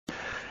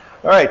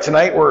All right,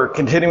 tonight we're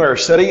continuing our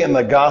study in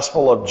the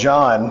Gospel of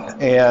John,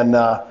 and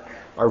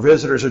our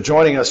visitors are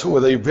joining us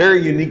with a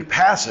very unique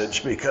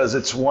passage because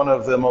it's one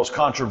of the most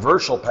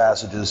controversial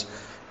passages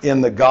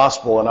in the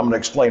Gospel, and I'm going to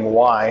explain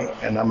why,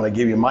 and I'm going to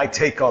give you my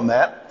take on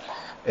that,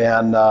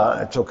 and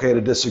it's okay to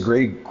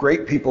disagree.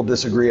 Great people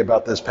disagree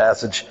about this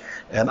passage,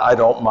 and I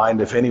don't mind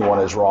if anyone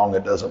is wrong.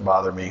 It doesn't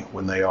bother me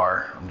when they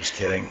are. I'm just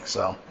kidding.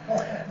 So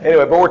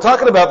anyway, but we're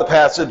talking about the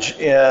passage.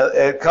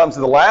 It comes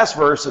to the last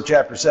verse of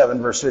chapter 7,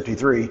 verse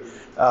 53,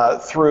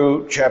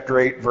 through chapter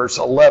 8, verse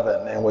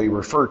 11, and we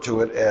refer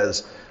to it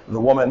as the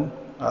woman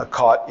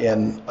caught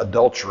in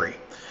adultery.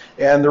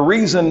 And the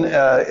reason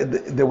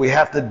that we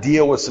have to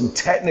deal with some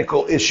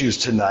technical issues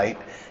tonight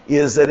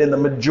is that in the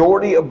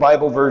majority of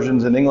Bible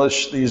versions in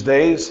English these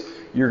days,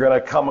 you're going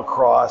to come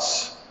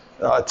across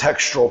a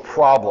textual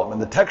problem.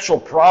 And the textual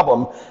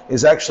problem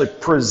is actually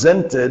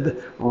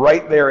presented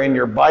right there in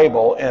your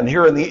Bible. And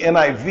here in the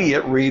NIV,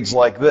 it reads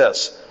like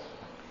this.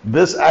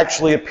 This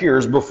actually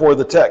appears before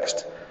the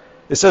text.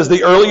 It says,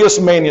 the earliest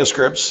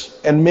manuscripts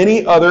and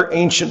many other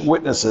ancient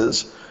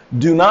witnesses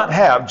do not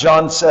have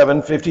John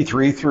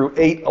 7:53 through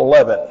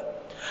 8:11.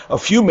 A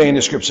few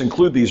manuscripts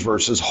include these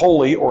verses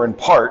wholly or in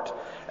part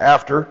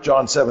after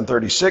John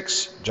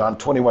 7:36, John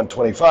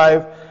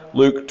 21:25,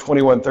 Luke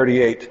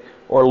 21:38,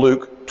 or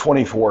Luke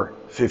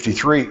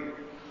 24:53.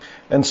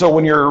 And so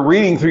when you're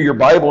reading through your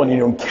Bible and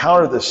you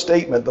encounter this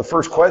statement, the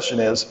first question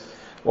is,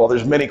 well,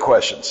 there's many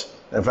questions.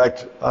 In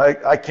fact,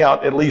 I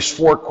count at least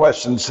 4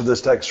 questions to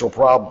this textual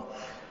problem.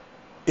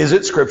 Is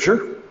it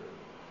Scripture?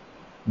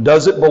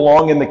 Does it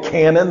belong in the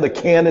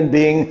canon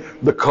being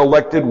the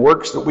collected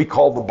works that we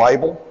call the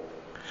Bible?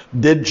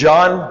 Did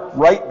John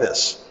write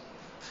this?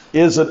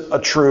 Is it a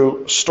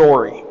true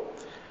story?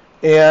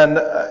 And,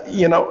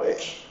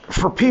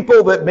 for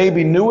people that may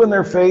be new in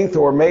their faith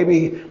or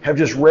maybe have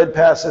just read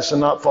past this and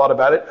not thought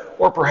about it,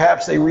 or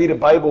perhaps they read a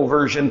Bible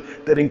version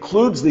that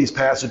includes these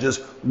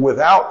passages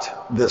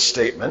without this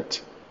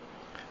statement,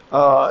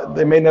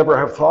 they may never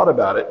have thought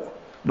about it.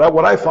 But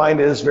what I find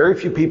is very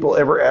few people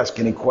ever ask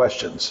any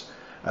questions.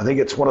 I think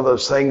it's one of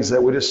those things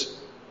that we just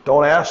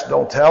don't ask,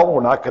 don't tell,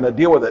 we're not going to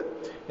deal with it.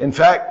 In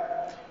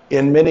fact,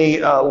 in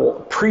many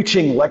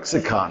preaching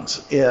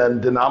lexicons in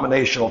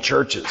denominational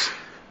churches,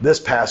 this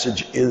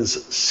passage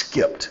is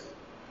skipped.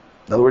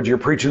 In other words, you're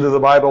preaching through the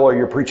Bible or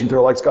you're preaching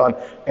through a lexicon,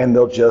 and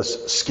they'll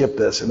just skip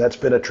this. And that's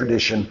been a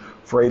tradition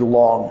for a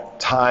long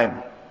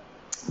time.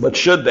 But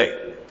should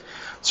they?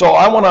 So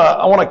I want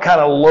to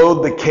kind of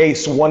load the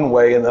case one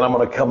way, and then I'm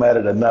going to come at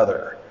it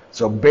another.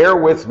 So bear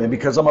with me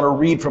because I'm going to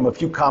read from a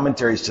few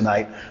commentaries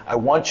tonight. I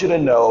want you to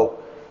know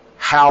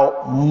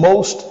how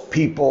most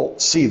people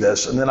see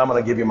this, and then I'm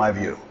going to give you my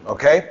view.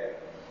 Okay?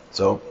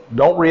 So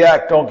don't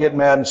react, don't get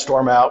mad and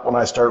storm out when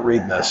I start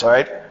reading this, all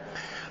right?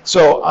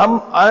 So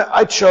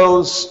I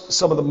chose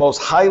some of the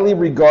most highly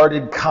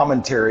regarded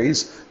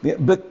commentaries.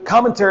 The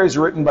commentaries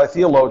are written by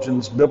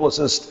theologians,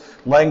 biblicists,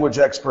 language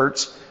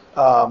experts,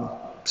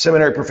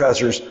 seminary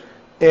professors,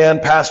 and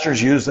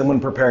pastors use them when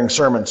preparing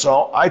sermons.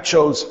 So I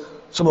chose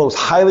some of those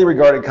highly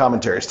regarded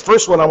commentaries. The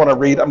first one I want to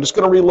read, I'm just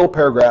going to read a little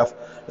paragraph,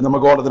 and then I'm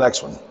going to go on to the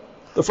next one.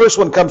 The first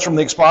one comes from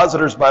the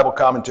Expositor's Bible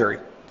Commentary,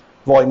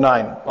 Volume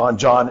 9, on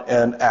John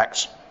and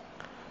Acts.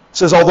 It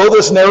says, although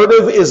this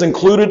narrative is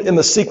included in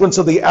the sequence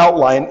of the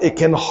outline, it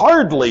can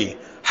hardly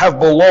have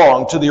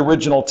belonged to the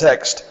original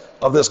text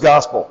of this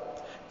gospel.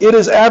 It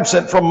is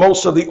absent from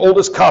most of the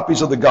oldest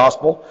copies of the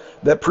gospel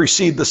that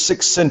precede the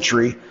 6th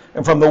century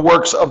and from the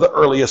works of the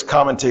earliest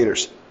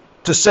commentators.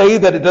 To say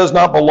that it does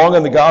not belong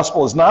in the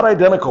gospel is not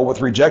identical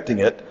with rejecting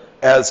it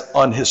as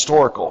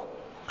unhistorical.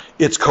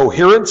 Its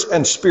coherence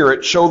and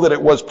spirit show that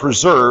it was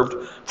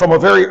preserved from a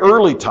very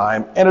early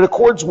time, and it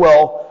accords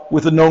well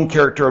with the known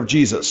character of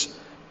Jesus.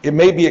 It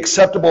may be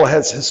acceptable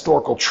as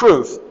historical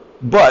truth,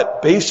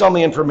 but based on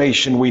the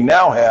information we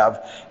now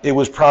have, it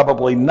was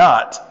probably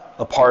not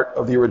a part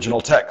of the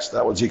original text.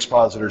 That was the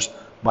Expositor's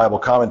Bible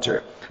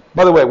Commentary.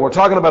 By the way, when we're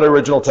talking about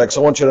original text,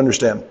 I want you to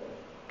understand,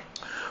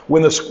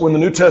 when the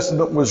New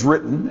Testament was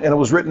written, and it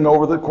was written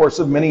over the course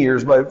of many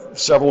years by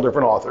several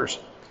different authors,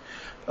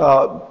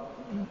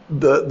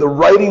 the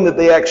writing that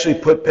they actually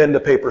put pen to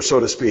paper, so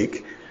to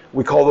speak,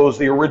 we call those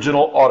the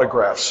original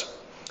autographs.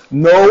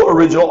 No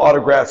original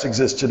autographs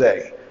exist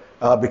today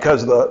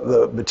because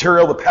the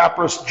material, the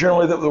papyrus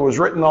generally that was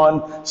written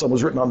on, some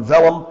was written on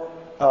vellum,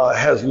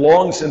 has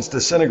long since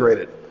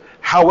disintegrated.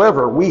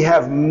 However, we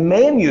have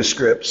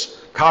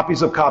manuscripts,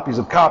 copies of copies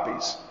of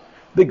copies,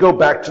 that go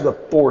back to the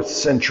 4th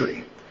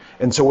century.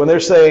 And so when they're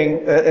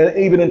saying,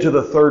 even into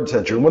the 3rd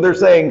century, when they're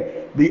saying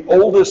the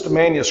oldest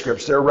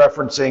manuscripts, they're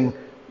referencing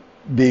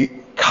the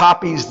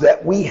copies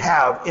that we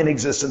have in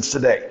existence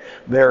today.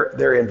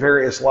 They're in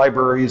various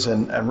libraries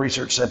and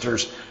research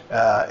centers,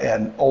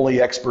 and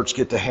only experts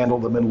get to handle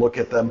them and look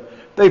at them.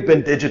 They've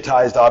been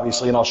digitized,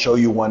 obviously, and I'll show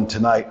you one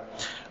tonight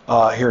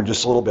here in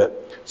just a little bit.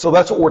 So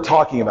that's what we're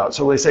talking about.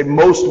 So they say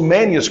most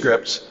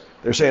manuscripts,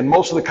 they're saying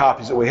most of the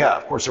copies that we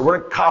have. Of course, there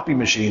weren't copy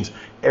machines.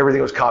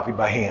 Everything was copied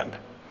by hand.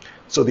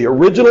 So the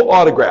original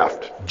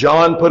autograph,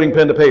 John putting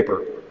pen to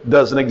paper,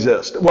 doesn't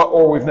exist, well,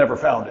 or we've never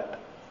found it.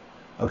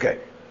 Okay,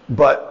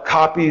 but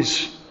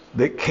copies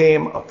that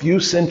came a few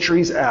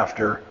centuries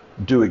after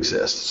do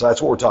exist. So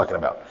that's what we're talking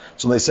about.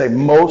 So when they say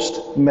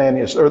most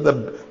manuscripts, or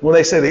when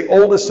they say the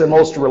oldest and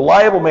most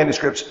reliable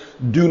manuscripts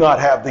do not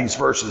have these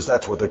verses,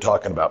 that's what they're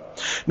talking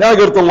about. Now I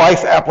go to the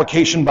Life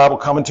Application Bible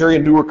Commentary, a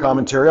newer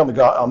commentary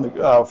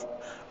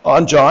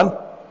on John.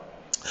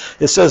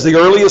 It says the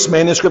earliest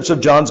manuscripts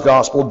of John's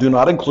Gospel do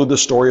not include the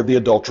story of the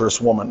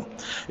adulterous woman.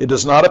 It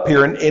does not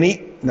appear in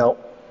any. Now,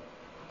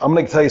 I'm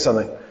going to tell you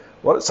something.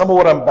 Some of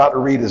what I'm about to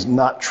read is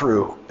not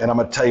true, and I'm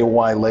going to tell you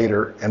why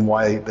later and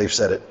why they've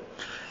said it.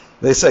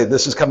 They say,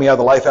 this is coming out of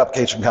the Life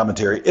Application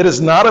Commentary, it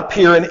does not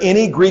appear in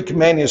any Greek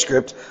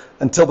manuscript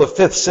until the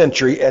 5th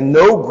century, and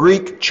no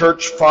Greek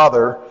church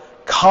father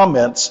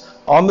comments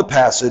on the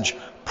passage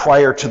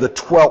prior to the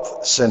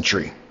 12th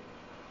century.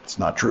 It's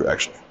not true,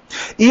 actually.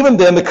 Even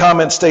then, the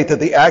comments state that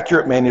the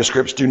accurate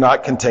manuscripts do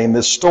not contain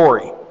this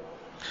story.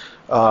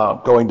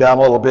 Going down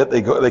a little bit,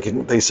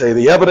 they say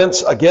the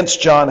evidence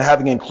against John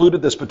having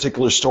included this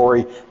particular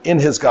story in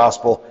his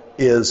gospel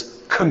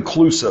is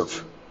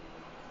conclusive.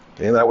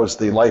 Okay, that was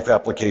the Life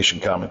Application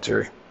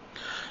Commentary.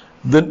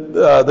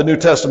 The New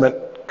Testament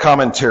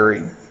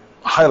Commentary,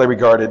 highly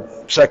regarded,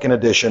 2nd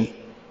edition.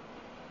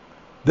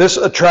 This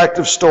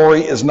attractive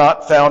story is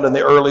not found in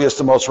the earliest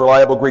and most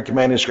reliable Greek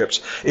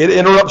manuscripts. It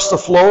interrupts the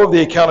flow of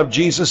the account of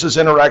Jesus'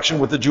 interaction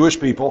with the Jewish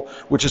people,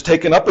 which is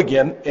taken up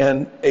again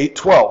in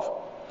 8:12.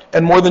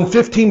 And more than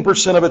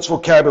 15% of its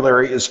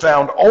vocabulary is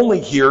found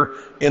only here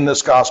in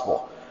this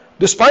gospel.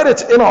 Despite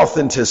its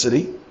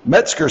inauthenticity,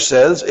 Metzger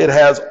says it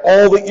has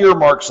all the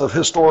earmarks of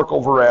historical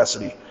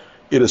veracity.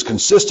 It is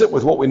consistent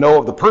with what we know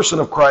of the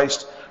person of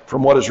Christ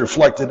from what is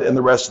reflected in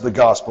the rest of the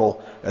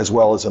gospel as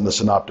well as in the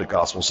synoptic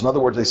gospels. In other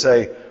words, they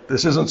say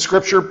this isn't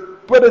scripture,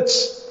 but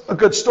it's a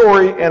good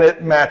story and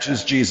it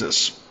matches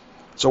Jesus.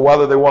 So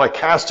whether they want to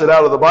cast it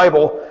out of the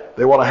Bible,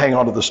 they want to hang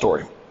on to the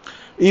story.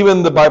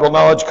 Even the Bible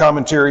Knowledge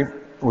Commentary,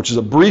 which is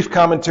a brief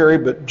commentary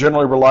but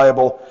generally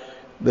reliable,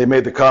 they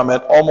made the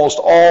comment, almost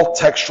all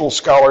textual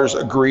scholars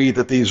agree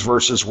that these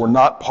verses were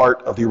not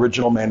part of the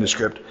original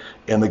manuscript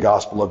in the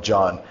Gospel of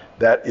John.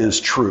 That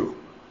is true.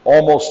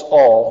 Almost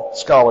all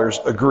scholars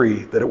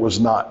agree that it was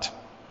not.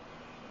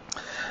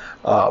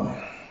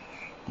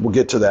 We'll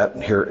get to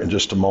that here in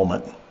just a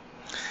moment.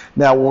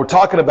 Now, when we're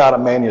talking about a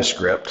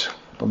manuscript,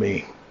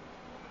 I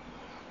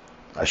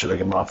should have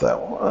come off that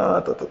one.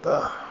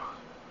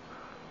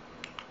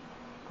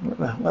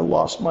 I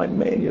lost my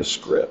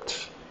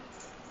manuscript.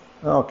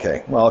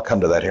 Okay, well, I'll come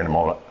to that here in a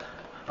moment.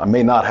 I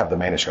may not have the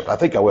manuscript. I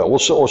think I will. We'll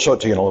show it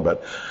to you in a little bit.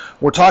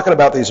 We're talking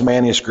about these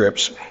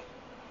manuscripts.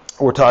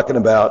 We're talking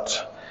about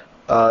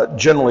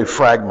generally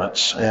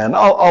fragments, and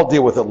I'll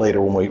deal with it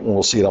later when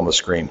we'll see it on the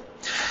screen.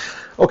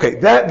 Okay,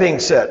 that being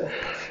said,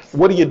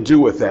 what do you do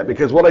with that?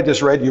 Because what I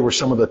just read you were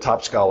some of the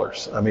top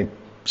scholars. I mean,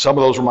 some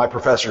of those were my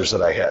professors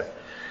that I had,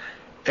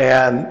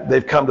 and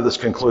they've come to this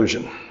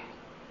conclusion.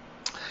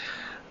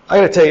 I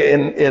got to tell you,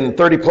 in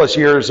 30 plus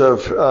years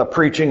of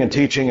preaching and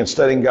teaching and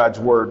studying God's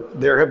Word,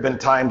 there have been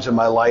times in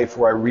my life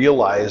where I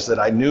realized that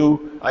I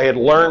knew I had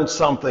learned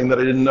something that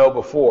I didn't know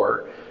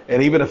before.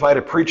 And even if I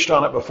had preached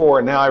on it before,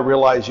 and now I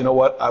realize, you know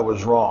what, I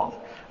was wrong.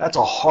 That's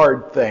a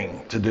hard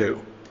thing to do.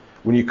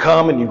 When you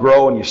come and you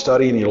grow and you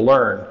study and you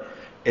learn,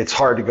 it's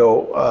hard to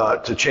go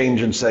to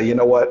change and say, you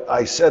know what,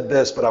 I said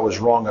this, but I was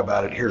wrong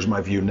about it. Here's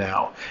my view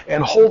now.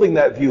 And holding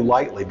that view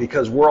lightly,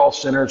 because we're all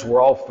sinners,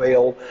 we're all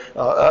failed,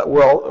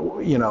 we're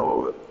all,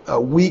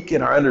 weak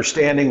in our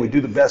understanding. We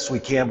do the best we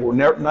can, but we're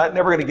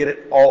never going to get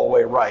it all the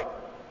way right.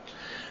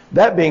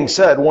 That being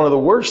said, one of the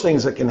worst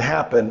things that can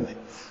happen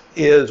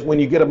is when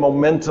you get a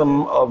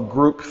momentum of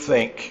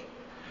groupthink,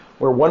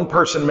 where one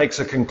person makes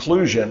a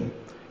conclusion,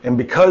 and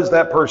because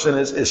that person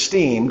is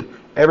esteemed,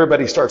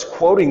 everybody starts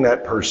quoting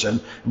that person,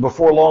 and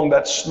before long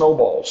that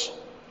snowballs.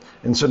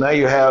 And so now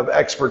you have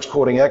experts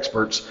quoting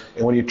experts,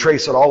 and when you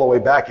trace it all the way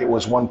back, it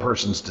was one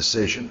person's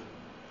decision.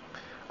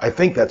 I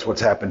think that's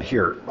what's happened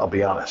here, I'll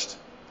be honest.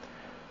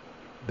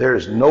 There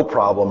is no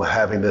problem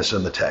having this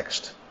in the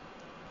text.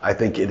 I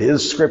think it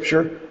is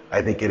scripture.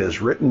 I think it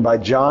is written by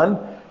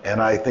John,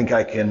 and I think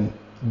I can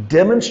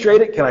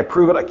demonstrate it. Can I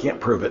prove it? I can't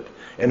prove it.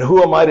 And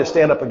who am I to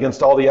stand up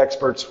against all the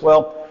experts?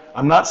 Well,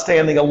 I'm not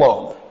standing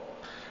alone.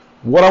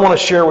 What I want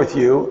to share with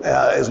you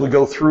as we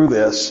go through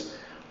this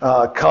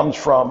comes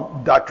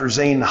from Dr.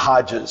 Zane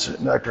Hodges.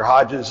 Dr.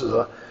 Hodges is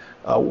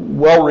a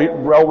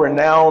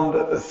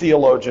well-renowned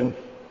theologian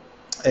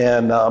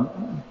and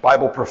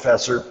Bible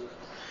professor.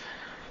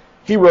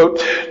 He wrote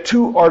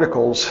 2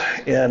 articles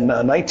in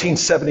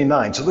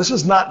 1979. So this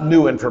is not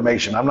new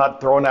information. I'm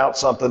not throwing out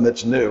something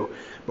that's new.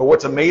 But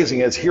what's amazing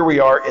is here we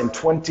are in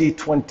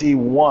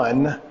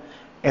 2021,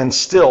 and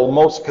still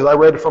because I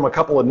read from a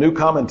couple of new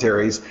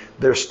commentaries,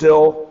 they're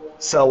still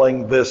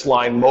selling this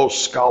line.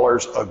 Most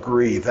scholars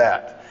agree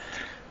that.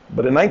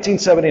 But in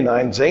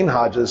 1979, Zane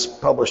Hodges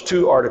published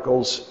 2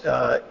 articles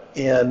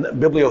in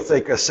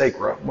Bibliotheca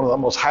Sacra, one of the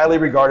most highly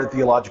regarded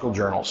theological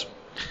journals.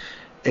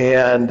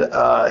 And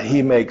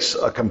he makes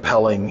a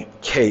compelling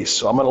case.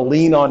 So I'm going to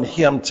lean on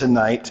him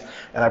tonight.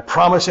 And I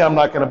promise you I'm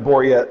not going to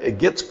bore you. It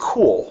gets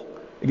cool.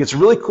 It gets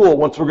really cool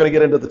once we're going to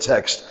get into the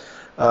text.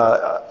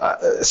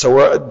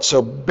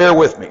 So bear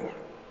with me.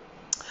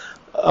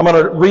 I'm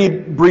going to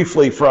read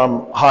briefly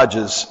from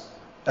Hodges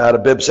out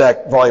of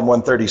Bibsac, volume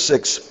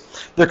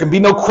 136. There can be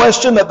no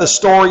question that the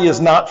story is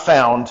not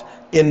found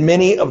in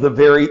many of the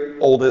very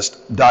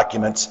oldest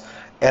documents.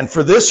 And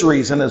for this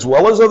reason, as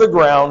well as other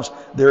grounds,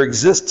 there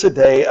exists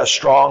today a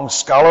strong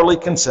scholarly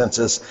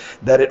consensus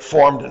that it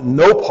formed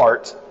no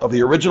part of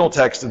the original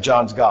text of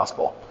John's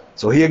Gospel.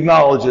 So he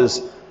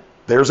acknowledges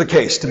there's a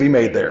case to be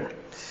made there.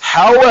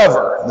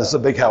 However, this is a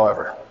big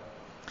however,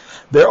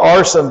 there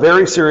are some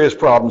very serious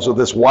problems with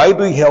this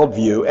widely held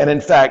view, and in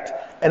fact,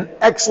 an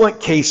excellent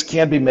case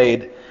can be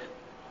made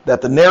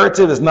that the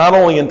narrative is not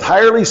only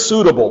entirely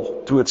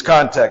suitable to its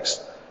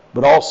context,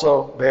 but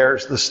also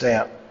bears the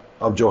stamp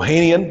of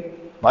Johannine,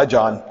 by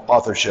John,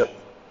 authorship.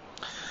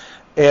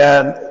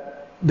 And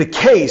the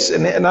case,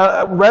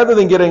 rather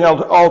than getting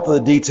all to the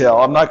detail,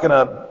 I'm not going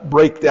to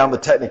break down the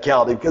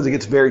technicality because it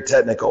gets very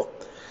technical.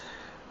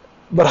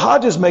 But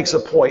Hodges makes a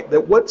point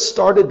that what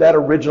started that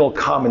original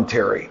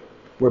commentary,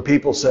 where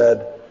people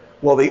said,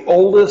 well, the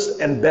oldest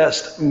and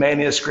best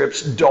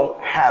manuscripts don't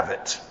have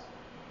it.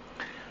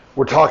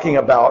 We're talking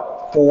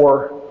about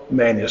 4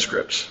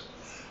 manuscripts.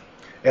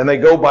 And they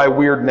go by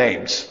weird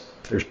names.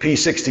 There's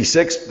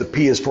P66, the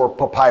P is for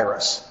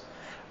papyrus.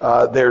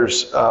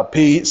 There's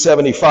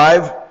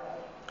P75,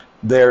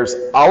 there's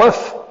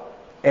Aleph,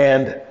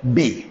 and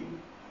B.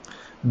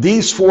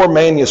 These 4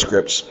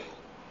 manuscripts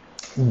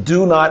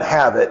do not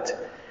have it,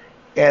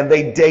 and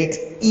they date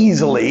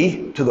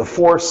easily to the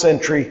 4th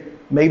century,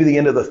 maybe the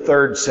end of the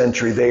 3rd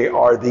century. They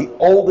are the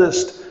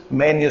oldest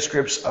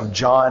manuscripts of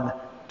John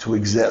to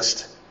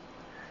exist.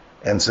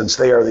 And since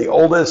they are the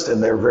oldest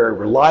and they're very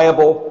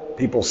reliable,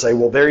 people say,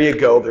 well, there you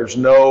go. There's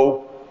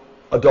no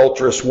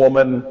adulterous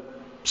woman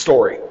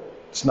story.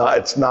 It's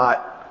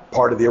not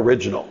part of the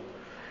original.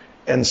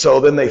 And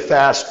so then they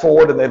fast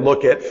forward and they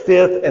look at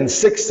 5th and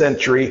 6th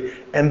century,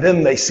 and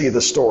then they see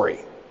the story.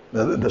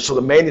 So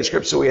the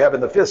manuscripts that we have in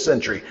the 5th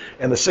century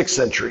and the 6th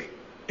century,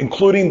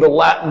 including the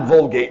Latin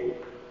Vulgate,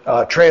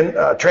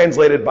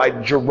 translated by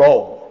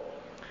Jerome,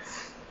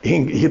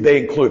 they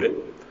include it.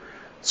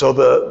 So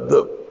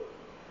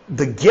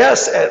the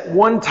guess at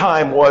one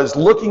time was,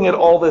 looking at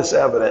all this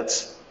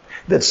evidence,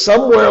 that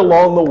somewhere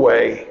along the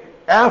way,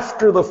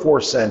 after the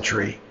 4th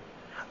century,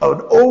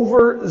 an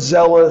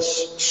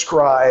overzealous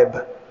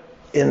scribe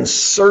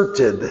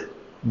inserted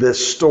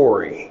this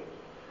story.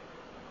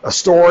 A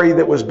story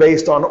that was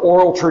based on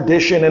oral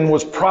tradition and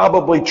was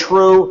probably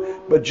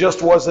true, but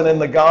just wasn't in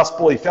the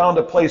gospel. He found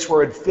a place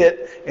where it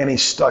fit, and he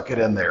stuck it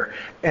in there.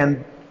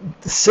 And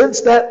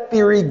since that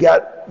theory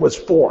was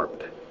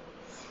formed,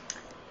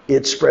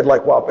 it spread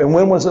like wildfire. And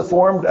when was it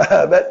formed?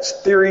 That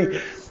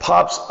theory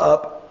pops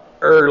up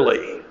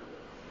early,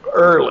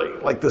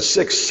 like the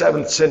 6th,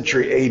 7th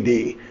century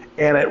AD.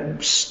 And it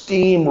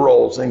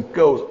steamrolls and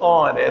goes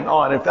on and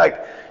on. In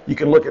fact, you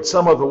can look at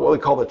some of what we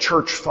call the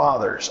church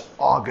fathers,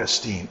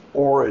 Augustine,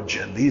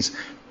 Origen, these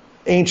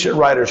ancient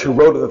writers who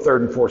wrote in the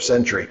 3rd and 4th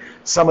century.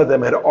 Some of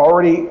them had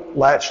already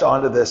latched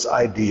onto this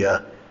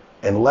idea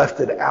and left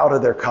it out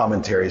of their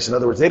commentaries. In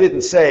other words, they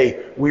didn't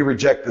say, we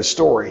reject this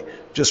story.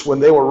 Just when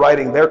they were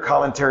writing their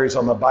commentaries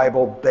on the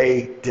Bible,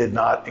 they did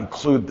not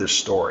include this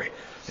story.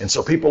 And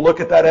so people look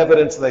at that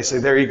evidence and they say,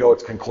 there you go,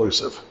 it's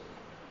conclusive.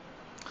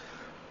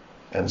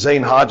 And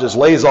Zane Hodges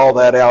lays all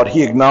that out.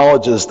 He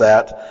acknowledges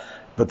that.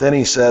 But then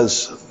he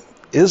says,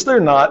 is there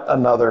not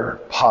another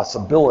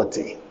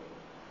possibility?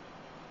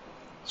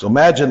 So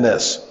imagine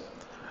this.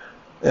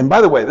 And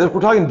by the way,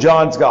 we're talking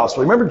John's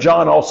gospel. Remember,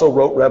 John also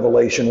wrote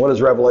Revelation. What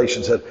does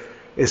Revelation say?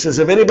 It says,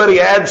 if anybody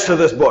adds to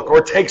this book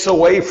or takes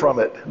away from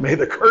it, may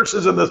the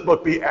curses in this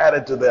book be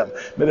added to them.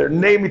 May their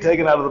name be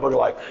taken out of the book of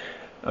life.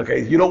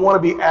 Okay, you don't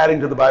want to be adding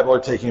to the Bible or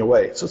taking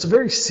away. So it's a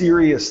very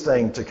serious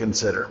thing to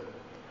consider.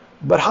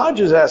 But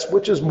Hodges asks,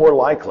 which is more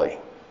likely?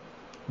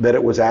 That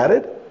it was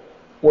added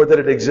or that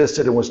it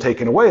existed and was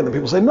taken away? And the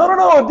people say,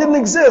 no, it didn't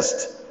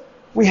exist.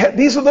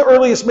 These are the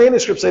earliest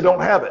manuscripts, they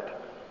don't have it.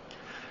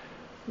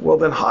 Well,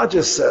 then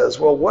Hodges says,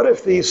 well, what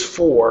if these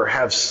 4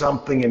 have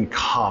something in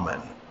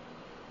common?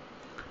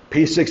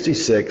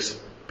 P66,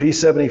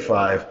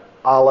 P75,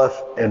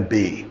 Aleph, and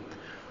B.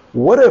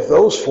 What if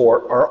those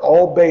 4 are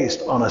all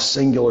based on a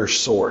singular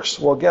source?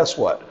 Well, guess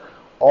what?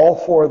 All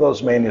 4 of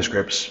those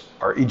manuscripts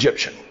are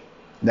Egyptian.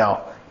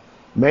 Now,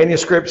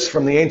 manuscripts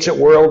from the ancient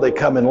world, they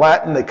come in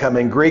Latin, they come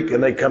in Greek,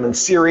 and they come in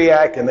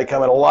Syriac, and they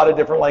come in a lot of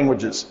different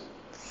languages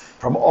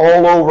from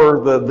all over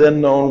the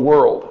then known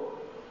world.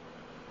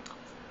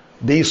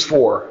 These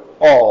 4,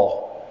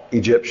 all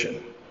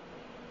Egyptian.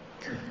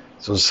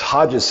 So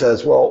Hodges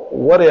says, well,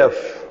 what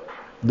if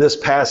this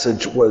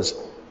passage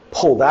was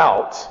pulled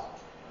out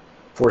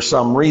for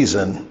some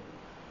reason,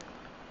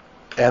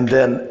 and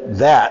then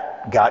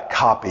that got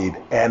copied,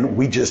 and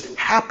we just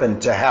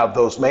happened to have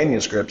those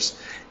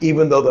manuscripts,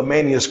 even though the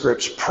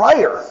manuscripts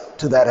prior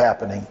to that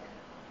happening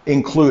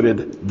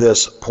included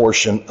this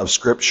portion of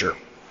Scripture.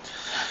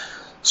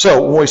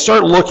 So when we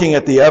start looking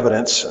at the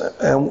evidence,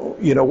 and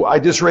I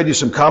just read you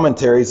some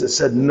commentaries that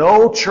said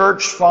no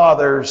church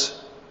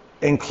fathers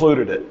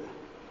included it.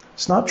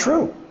 It's not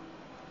true.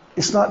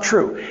 It's not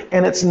true.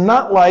 And it's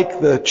not like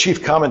the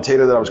chief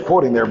commentator that I was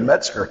quoting there,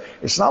 Metzger,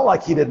 it's not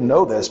like he didn't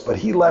know this, but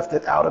he left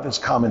it out of his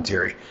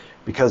commentary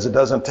because it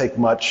doesn't take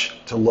much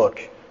to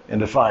look and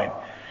to find.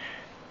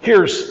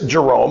 Here's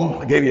Jerome.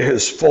 I gave you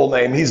his full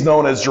name. He's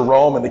known as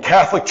Jerome. In the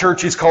Catholic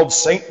Church, he's called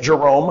Saint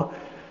Jerome.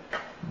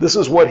 This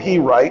is what he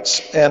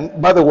writes.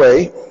 And by the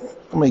way,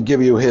 let me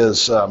give you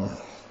his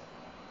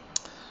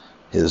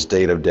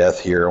date of death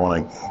here. I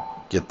want to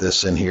get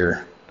this in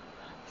here.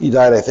 He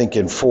died, I think,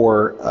 in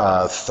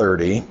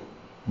 430.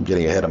 I'm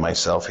getting ahead of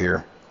myself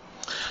here.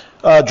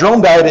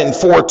 Jerome died in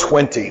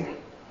 420.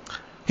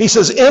 He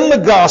says, in the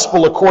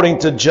Gospel according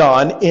to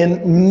John,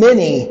 in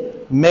many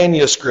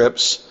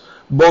manuscripts,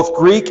 both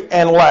Greek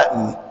and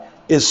Latin,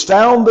 is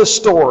found the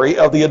story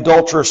of the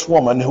adulterous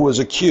woman who was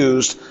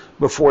accused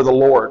before the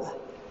Lord.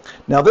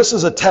 Now, this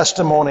is a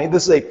testimony,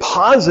 this is a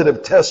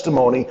positive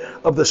testimony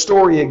of the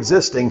story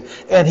existing,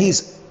 and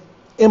he's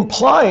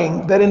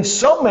implying that in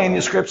some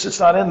manuscripts it's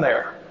not in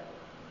there.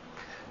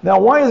 Now,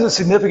 why is it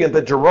significant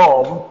that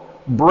Jerome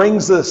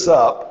brings this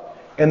up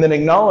and then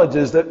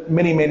acknowledges that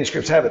many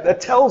manuscripts have it?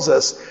 That tells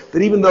us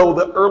that even though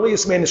the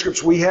earliest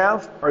manuscripts we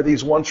have are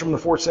these ones from the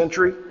 4th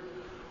century,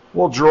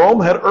 well, Jerome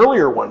had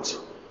earlier ones.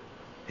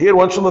 He had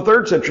ones from the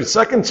 3rd century,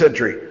 2nd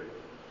century,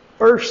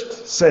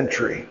 1st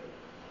century.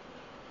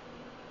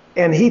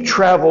 And he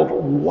traveled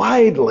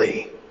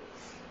widely.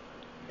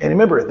 And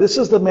remember, this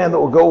is the man that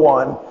will go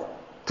on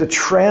to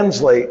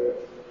translate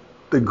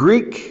the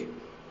Greek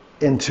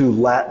into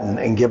Latin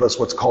and give us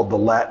what's called the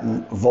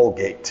Latin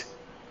Vulgate.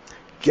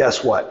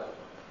 Guess what?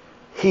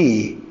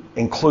 He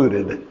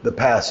included the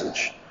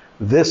passage.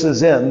 This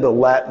is in the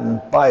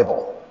Latin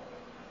Bible,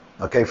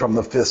 okay, from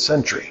the 5th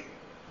century.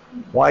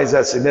 Why is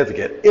that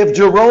significant? If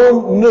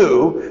Jerome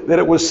knew that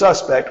it was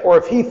suspect, or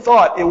if he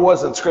thought it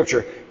wasn't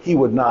Scripture, he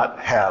would not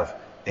have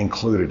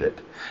included it.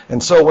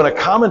 And so when a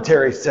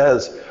commentary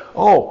says,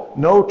 oh,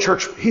 no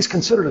church, he's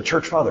considered a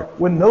church father.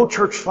 When no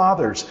church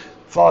fathers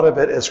thought of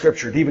it as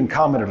Scripture, even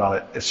commented on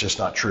it, it's just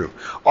not true.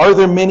 Are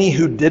there many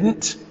who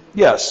didn't?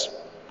 Yes.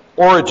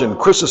 Origen,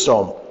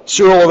 Chrysostom,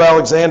 Cyril of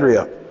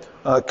Alexandria,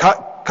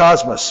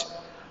 Cosmas,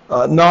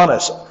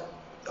 Nonus.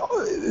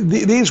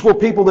 These were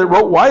people that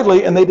wrote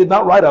widely and they did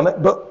not write on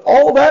it, but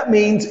all that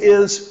means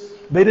is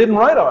they didn't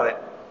write on it.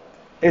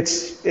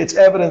 It's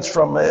evidence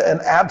from an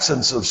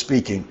absence of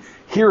speaking.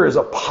 Here is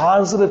a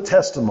positive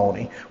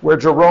testimony where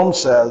Jerome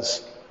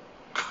says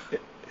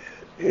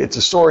it's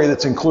a story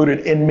that's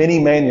included in many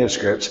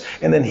manuscripts,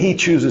 and then he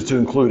chooses to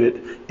include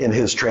it in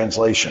his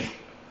translation.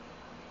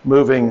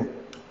 Moving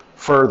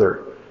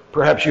further,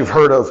 perhaps you've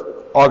heard of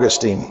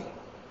Augustine.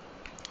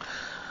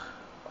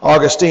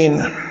 Augustine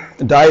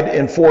died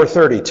in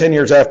 430, 10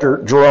 years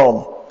after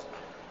Jerome.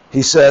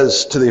 He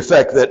says to the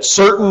effect that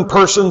certain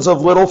persons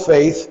of little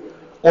faith,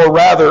 or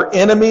rather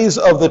enemies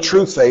of the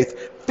true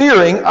faith,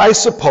 fearing, I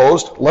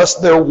supposed,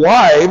 lest their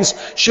wives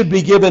should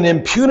be given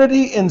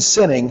impunity in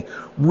sinning,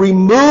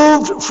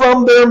 removed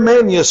from their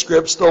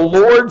manuscripts the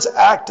Lord's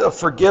act of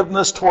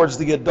forgiveness towards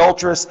the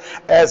adulteress,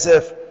 as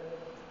if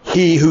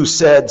he who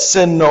said,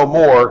 sin no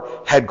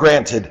more, had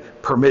granted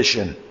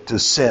permission to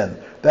sin.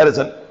 That is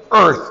an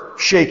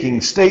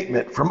earth-shaking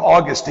statement from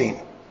Augustine.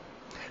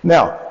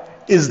 Now,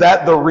 is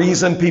that the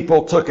reason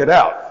people took it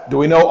out? Do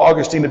we know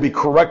Augustine to be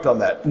correct on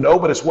that? No,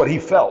 but it's what he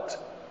felt.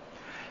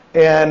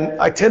 And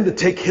I tend to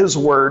take his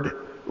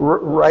word,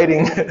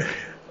 writing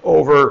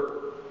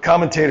over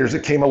commentators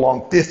that came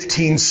along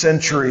 15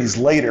 centuries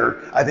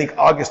later. I think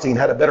Augustine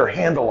had a better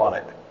handle on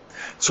it.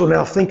 So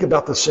now think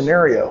about the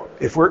scenario.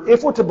 If we're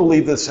to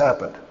believe this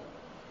happened.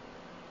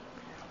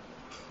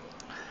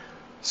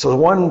 So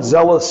one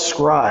zealous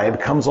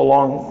scribe comes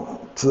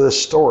along to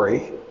this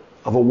story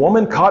of a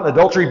woman caught in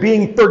adultery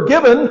being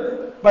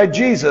forgiven by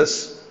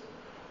Jesus.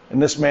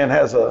 And this man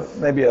has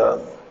maybe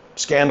a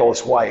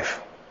scandalous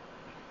wife.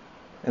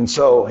 And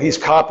so he's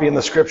copying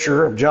the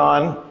scripture of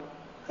John.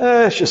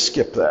 Let's just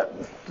skip that.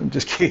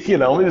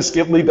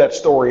 Leave that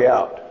story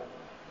out.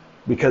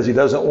 Because he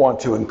doesn't want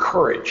to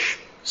encourage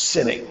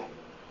sinning.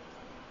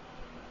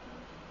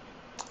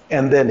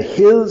 And then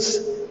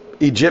his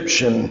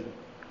Egyptian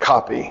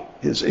copy,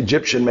 his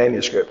Egyptian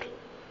manuscript,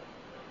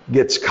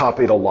 gets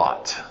copied a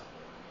lot.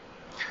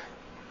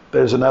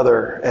 There's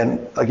another,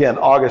 and again,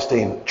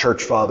 Augustine,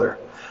 church father.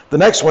 The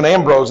next one,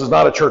 Ambrose, is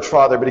not a church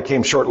father, but he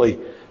came shortly.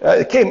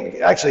 He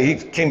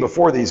came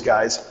before these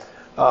guys.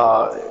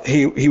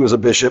 He was a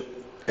bishop.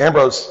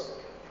 Ambrose,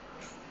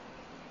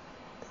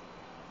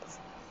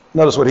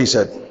 notice what he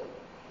said.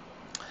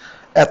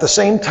 At the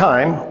same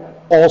time,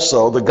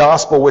 also, the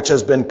gospel which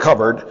has been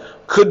covered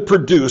could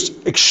produce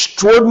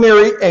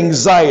extraordinary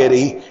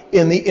anxiety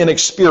in the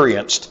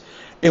inexperienced,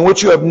 in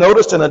which you have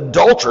noticed an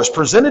adulteress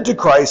presented to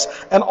Christ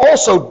and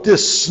also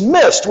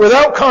dismissed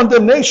without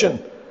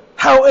condemnation.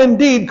 How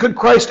indeed could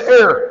Christ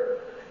err?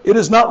 It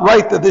is not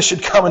right that this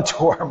should come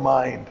into our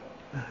mind.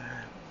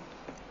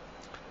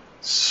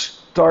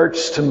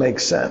 starts to make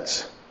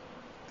sense.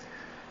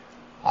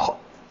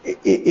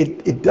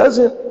 It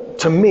doesn't,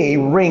 to me,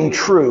 ring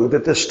true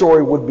that this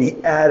story would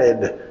be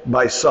added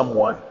by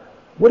someone.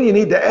 What do you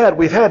need to add?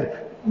 We've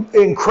had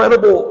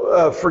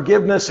incredible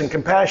forgiveness and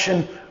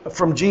compassion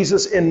from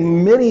Jesus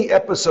in many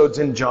episodes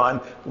in John.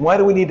 Why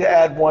do we need to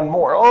add one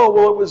more? Oh,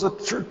 well, it was a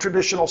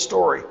traditional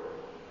story.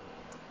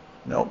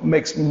 No, it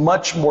makes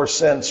much more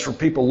sense for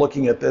people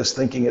looking at this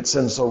thinking it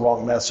sends the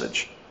wrong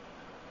message.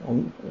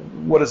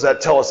 What does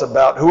that tell us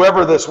about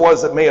whoever this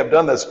was that may have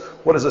done this?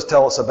 What does this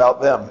tell us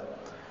about them?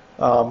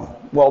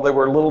 Well, they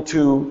were a little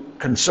too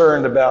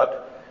concerned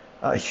about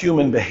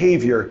human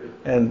behavior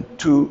and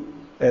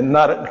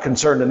not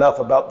concerned enough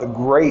about the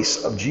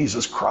grace of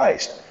Jesus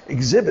Christ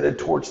exhibited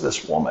towards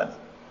this woman.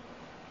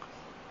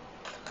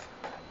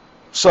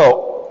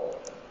 So,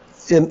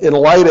 in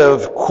light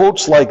of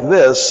quotes like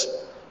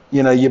this,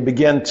 you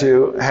begin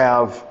to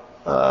have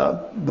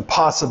the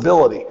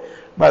possibility.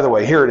 By the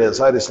way, here it is.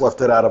 I just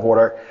left it out of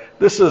order.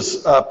 This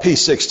is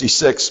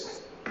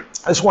P66.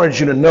 I just wanted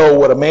you to know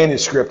what a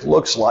manuscript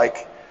looks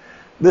like.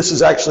 This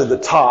is actually the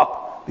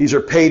top. These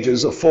are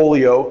pages, a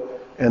folio,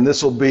 and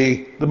this will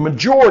be the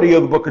majority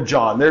of the book of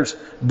John.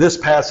 This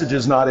passage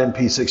is not in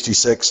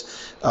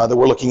P66 that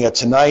we're looking at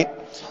tonight,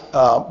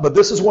 but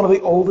this is one of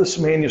the oldest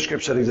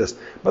manuscripts that exist.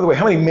 By the way,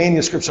 how many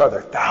manuscripts are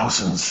there?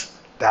 Thousands.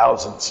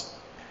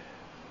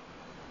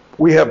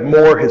 We have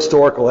more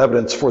historical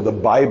evidence for the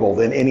Bible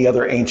than any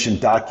other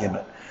ancient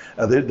document.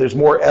 There's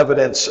more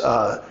evidence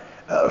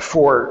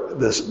for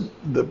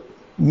the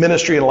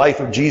ministry and life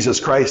of Jesus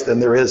Christ than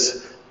there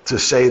is to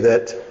say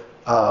that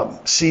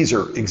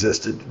Caesar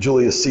existed.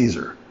 Julius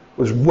Caesar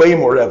was way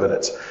more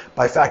evidence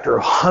by a factor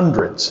of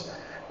hundreds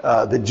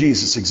that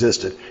Jesus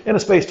existed. And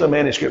it's based on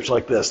manuscripts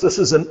like this. This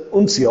is an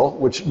uncial,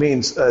 which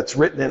means it's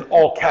written in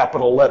all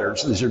capital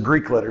letters. These are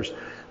Greek letters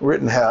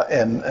written,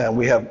 and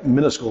we have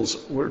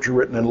minuscules which are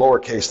written in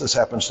lowercase. This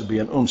happens to be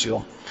an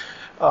uncial.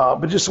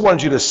 But just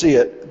wanted you to see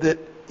it, that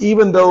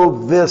even though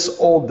this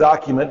old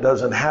document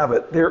doesn't have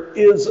it, there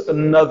is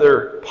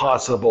another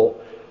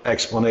possible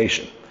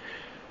explanation.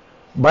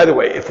 By the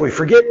way, if we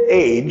forget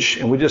age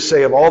and we just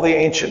say of all the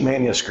ancient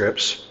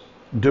manuscripts,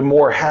 do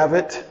more have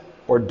it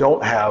or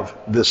don't have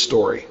this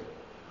story?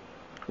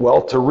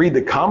 Well, to read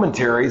the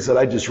commentaries that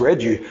I just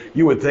read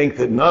you would think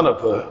that none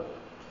of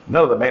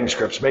the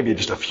manuscripts, maybe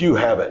just a few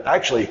have it.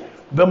 Actually,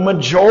 the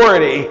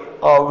majority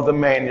of the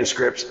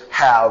manuscripts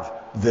have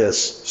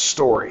this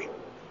story.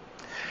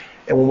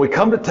 And when we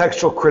come to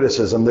textual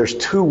criticism, there's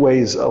two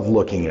ways of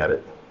looking at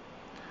it.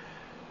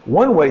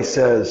 One way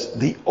says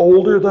the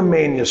older the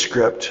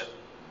manuscript,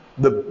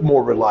 the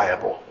more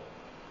reliable.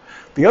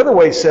 The other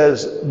way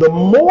says the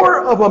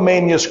more of a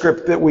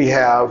manuscript that we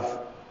have,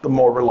 the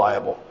more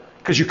reliable.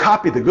 Because you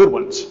copy the good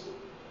ones.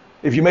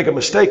 If you make a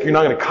mistake, you're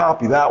not going to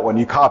copy that one.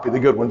 You copy the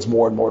good ones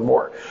more and more and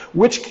more.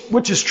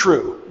 Which is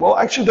true? Well,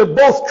 actually, they're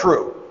both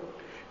true.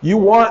 You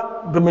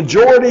want the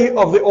majority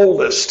of the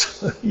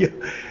oldest.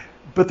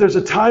 But there's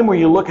a time where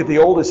you look at the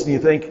oldest and you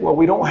think, well,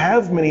 we don't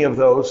have many of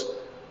those.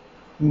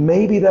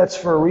 Maybe that's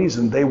for a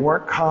reason. They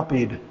weren't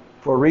copied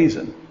for a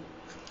reason.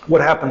 What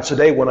happens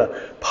today when a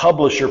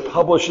publisher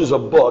publishes a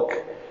book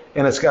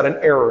and it's got an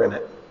error in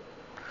it?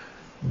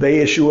 They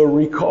issue a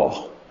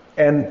recall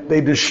and they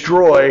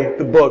destroy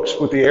the books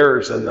with the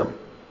errors in them.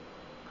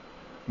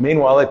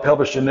 Meanwhile, they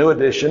publish a new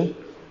edition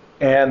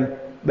and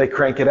they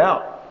crank it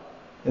out.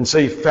 And so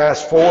you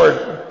fast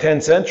forward 10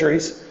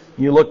 centuries,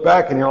 you look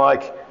back and you're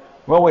like,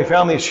 well, we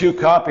found these few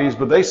copies,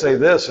 but they say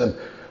this, and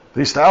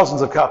these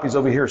thousands of copies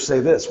over here say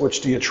this. Which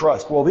do you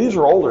trust? Well, these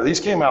are older. These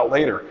came out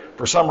later.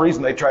 For some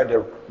reason, they tried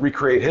to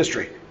recreate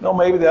history. No,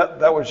 maybe that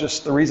was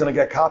just the reason it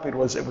got copied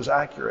was it was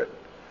accurate.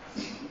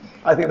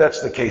 I think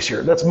that's the case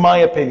here. That's my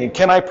opinion.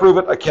 Can I prove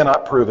it? I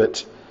cannot prove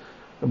it.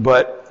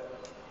 But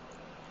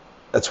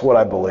that's what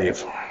I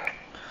believe.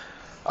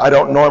 I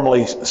don't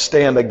normally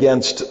stand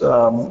against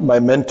my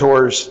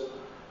mentors,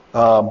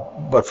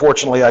 but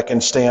fortunately I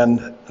can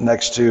stand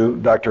next to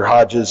Dr.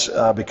 Hodges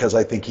because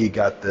I think he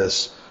got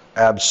this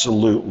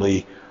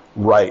absolutely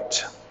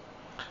right.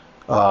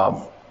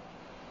 But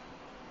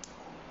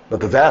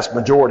the vast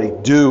majority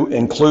do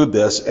include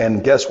this,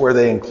 and guess where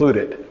they include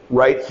it?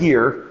 Right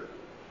here,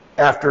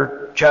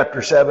 after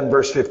chapter 7,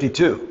 verse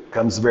 52.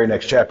 Comes the very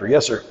next chapter.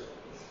 Yes, sir?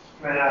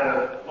 May I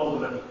add a little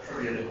bit of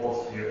trivia that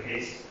goes to your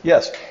case?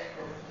 Yes.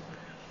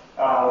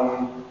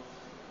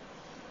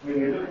 When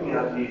you're looking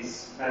at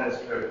these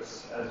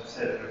manuscripts, as you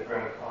said, they're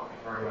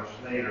very much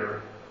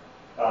later,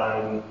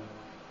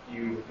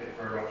 you fit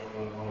very much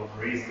one of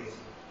the reasons.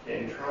 The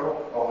internal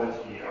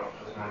quality of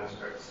those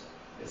manuscripts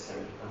is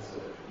simply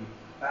considered to be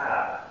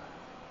bad.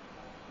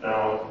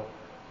 Now,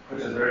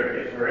 which is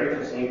very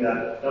interesting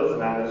that those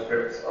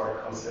manuscripts are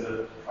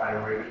considered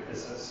primary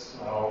witnesses,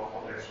 now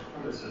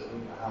contextual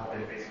criticism, have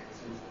been basically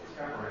since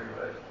discovery,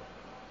 right?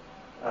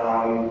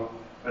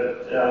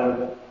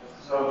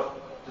 So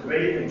the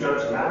way you can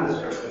judge a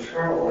manuscript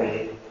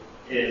internally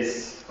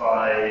is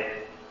by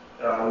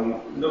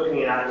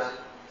looking at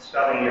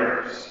spelling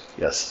errors,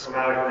 yes,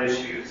 grammatical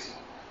issues,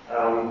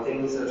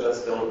 things that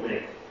just don't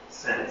make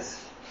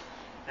sense.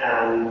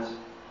 And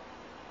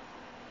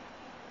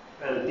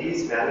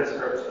these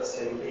manuscripts are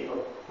simply of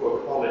poor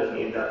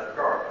quality in that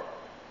regard.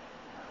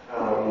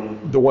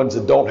 The ones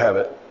that don't have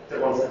it. The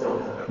ones that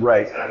don't have it.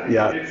 Right,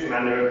 yeah. The Egyptian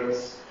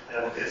manuscripts,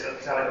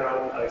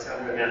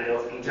 Alexander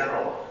manuals in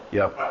general,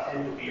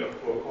 tend to be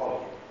of poor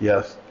quality.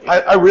 Yes.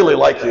 I really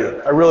like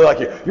you. I really like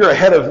you. You're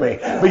ahead of me.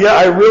 But yeah,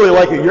 I really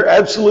like you. You're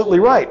absolutely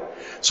right.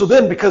 So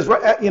then, because,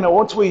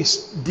 once we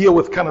deal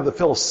with kind of the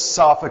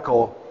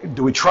philosophical,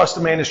 do we trust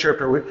the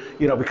manuscript, or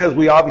because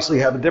we obviously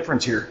have a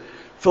difference here.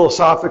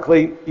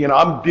 Philosophically,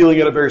 I'm dealing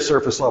at a very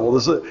surface level.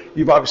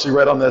 You've obviously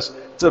read on this.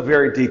 It's a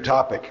very deep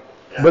topic.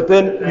 Yeah. But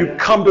then you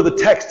come to the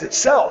text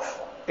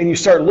itself, and you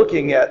start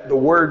looking at the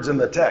words in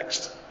the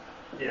text.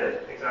 Yeah,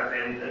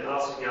 exactly. And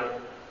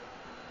also,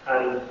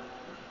 and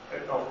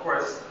of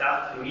course,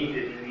 that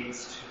immediately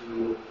leads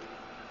to the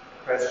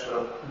question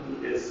of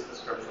who is the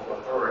scriptural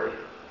authority.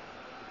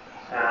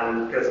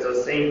 Because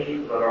those same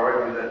people that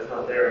argue that it's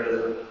not there,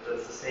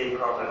 that's the same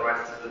crowd that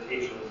writes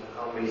dissertations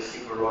on how many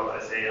people wrote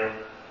Isaiah.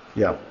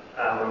 Yeah.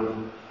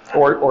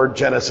 Or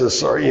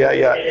Genesis, or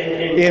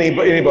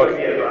any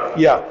book.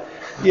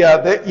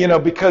 Yeah.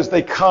 Because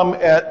they come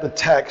at the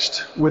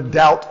text with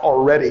doubt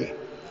already,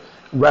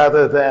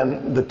 rather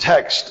than the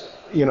text.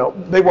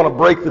 They want to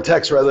break the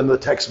text rather than the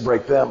text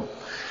break them.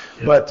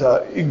 Yeah. But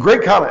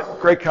great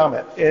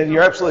comment, and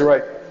you're absolutely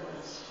right.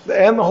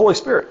 And the Holy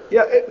Spirit.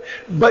 Yeah.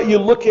 But you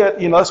look at,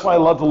 that's why I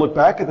love to look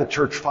back at the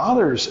church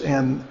fathers,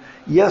 and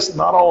yes,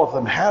 not all of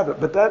them have it,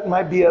 but that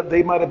might be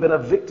they might have been a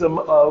victim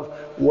of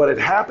what had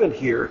happened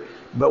here,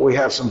 but we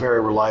have some very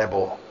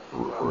reliable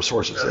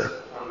resources there.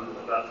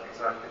 That's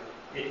exactly.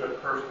 If a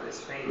person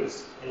is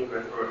famous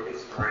anywhere throughout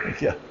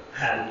history,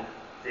 and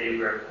they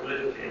were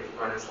politically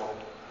influential,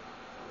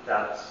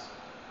 that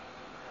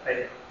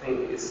I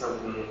think is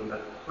something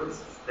that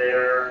puts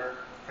their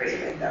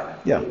faith in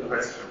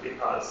question,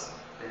 because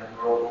they have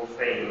global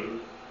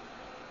fame,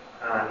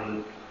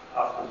 and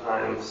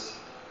oftentimes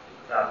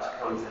that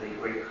comes at a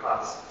great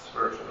cost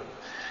spiritually.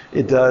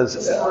 It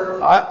does.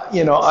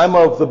 I'm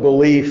of the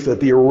belief that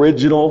the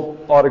original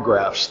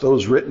autographs,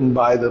 those written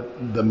by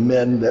the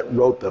men that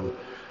wrote them,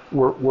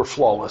 were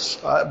flawless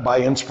by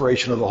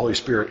inspiration of the Holy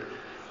Spirit.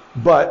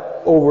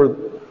 But over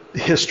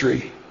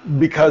history,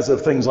 because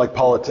of things like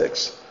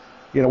politics,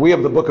 we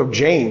have the book of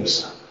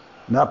James,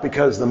 not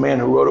because the man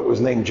who wrote it was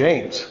named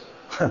James,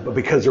 but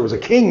because there was a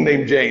king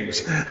named James.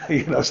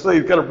 So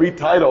they've kind of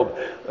retitled,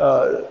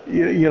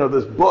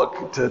 this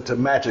book to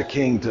match a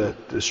king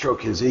to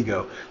stroke his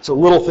ego. So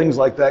little things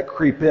like that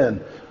creep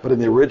in, but in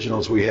the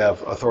originals we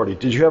have authority.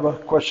 Did you have a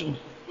question?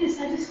 Yes,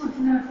 I just want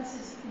to know if this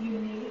is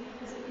unique.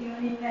 Is it the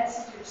only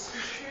passage of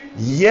Scripture?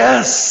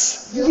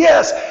 Yes.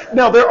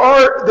 Now there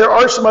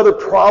are some other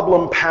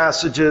problem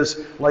passages,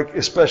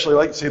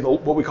 especially say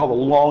what we call the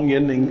long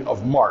ending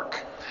of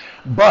Mark.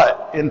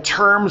 But in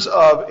terms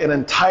of an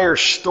entire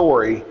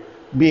story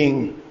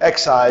being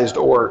excised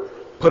or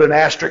put an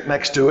asterisk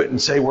next to it and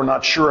say we're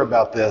not sure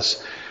about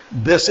this,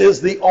 this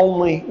is the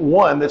only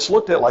one that's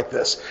looked at like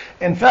this.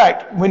 In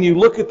fact, when you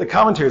look at the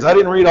commentaries, I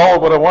didn't read all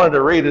of what I wanted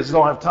to read, I just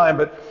don't have time,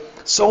 but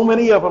so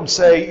many of them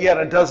say,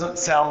 it doesn't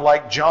sound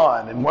like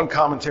John. And one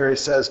commentary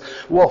says,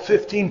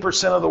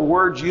 15% of the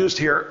words used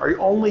here are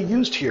only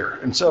used here.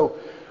 And so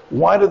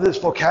why did this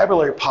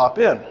vocabulary pop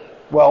in?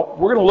 Well,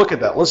 we're going to look at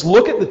that. Let's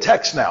look at the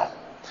text now.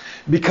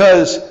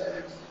 Because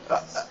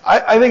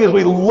I think as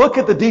we look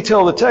at the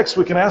detail of the text,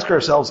 we can ask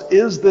ourselves,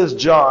 is this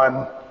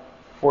John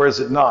or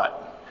is it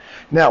not?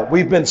 Now,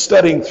 we've been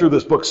studying through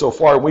this book so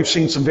far, and we've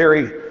seen some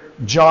very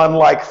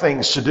John-like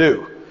things to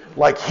do.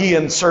 Like he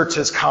inserts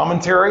his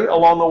commentary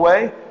along the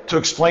way to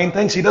explain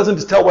things. He doesn't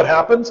just tell what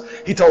happens.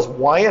 He tells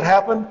why it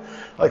happened.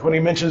 Like when he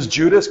mentions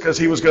Judas, because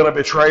he was going to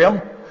betray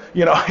him.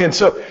 And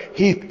so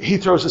he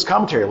throws his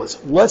commentary.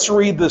 Let's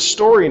read this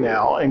story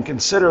now and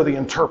consider the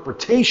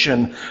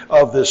interpretation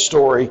of this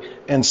story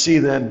and see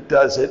then,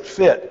 does it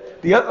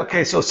fit?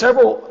 So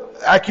several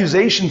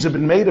accusations have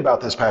been made about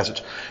this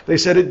passage. They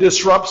said it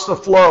disrupts the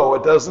flow.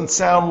 It doesn't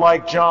sound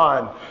like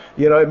John.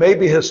 It may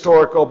be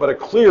historical, but it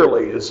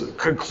clearly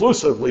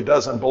conclusively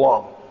doesn't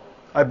belong.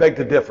 I beg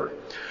to differ.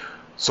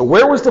 So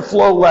where was the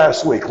flow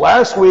last week?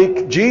 Last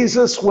week,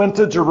 Jesus went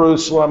to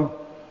Jerusalem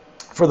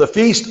for the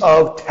Feast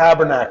of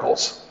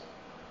Tabernacles.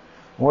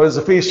 What is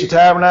the Feast of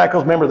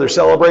Tabernacles? Remember, they're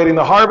celebrating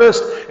the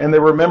harvest, and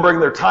they're remembering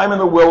their time in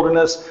the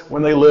wilderness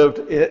when they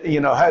lived,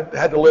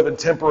 had to live in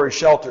temporary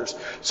shelters.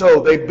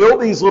 So they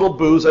built these little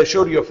booths. I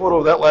showed you a photo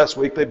of that last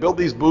week. They built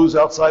these booths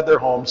outside their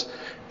homes,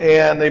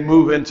 and they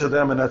move into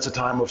them, and that's a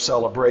time of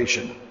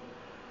celebration.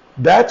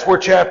 That's where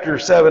chapter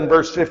 7,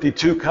 verse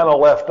 52 kind of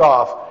left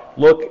off.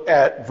 Look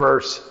at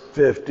verse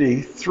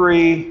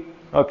 53.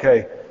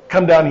 Okay,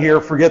 come down here.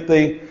 Forget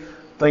the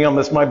thing on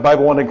this. My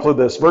Bible won't include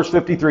this. Verse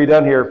 53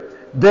 down here.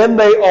 Then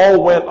they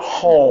all went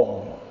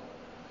home.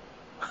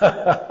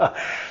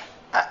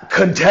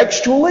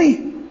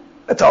 Contextually,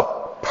 that's a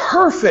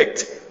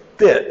perfect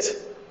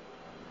fit.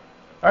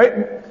 All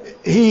right?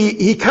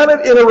 He kind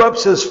of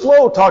interrupts his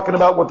flow talking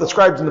about what the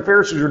scribes and the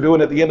Pharisees were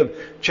doing at the end of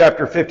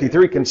chapter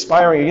 53,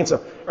 conspiring against him,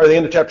 or the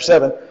end of chapter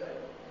 7.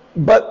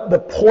 But the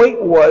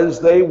point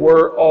was they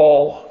were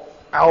all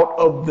out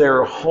of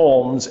their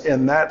homes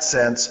in that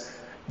sense.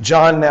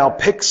 John now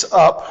picks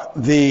up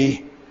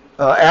the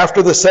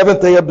after the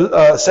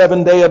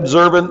 7-day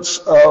observance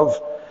of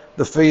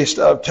the Feast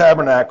of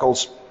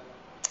Tabernacles.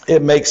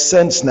 It makes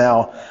sense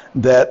now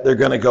that they're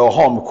going to go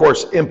home. Of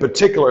course, in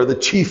particular, the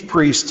chief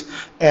priest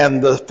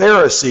and the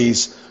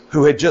Pharisees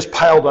who had just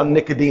piled on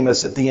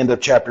Nicodemus at the end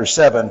of chapter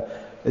 7.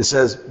 It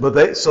says,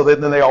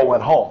 then they all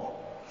went home.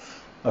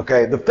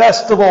 Okay, the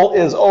festival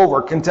is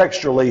over.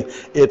 Contextually,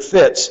 it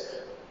fits.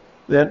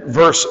 Then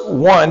verse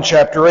 1,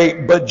 chapter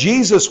 8, but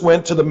Jesus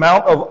went to the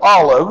Mount of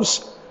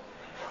Olives.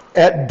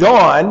 At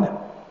dawn,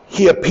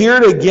 he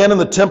appeared again in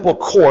the temple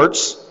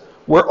courts,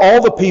 where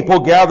all the people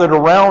gathered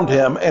around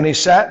him, and he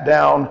sat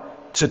down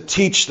to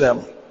teach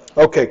them.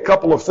 Okay,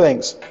 couple of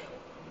things.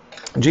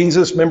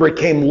 Jesus, remember, he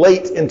came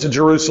late into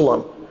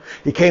Jerusalem.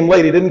 He came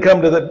late. He didn't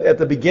come at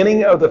the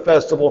beginning of the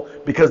festival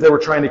because they were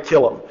trying to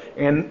kill him.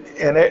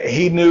 And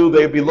he knew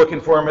they'd be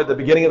looking for him at the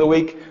beginning of the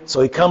week,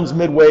 so he comes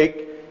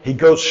midweek. He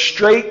goes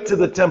straight to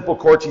the temple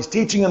courts. He's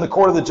teaching in the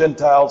court of the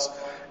Gentiles,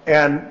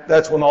 and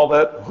that's when all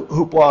that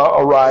hoopla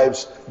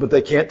arrives, but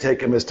they can't take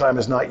him. His time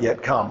has not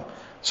yet come.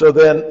 So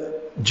then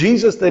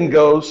Jesus then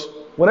goes,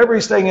 whenever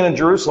he's staying in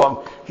Jerusalem,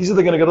 he's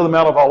either going to go to the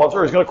Mount of Olives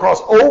or he's going to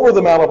cross over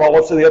the Mount of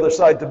Olives to the other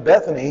side to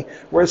Bethany,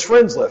 where his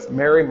friends lived,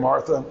 Mary,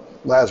 Martha,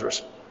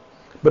 Lazarus.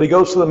 But he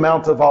goes to the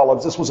Mount of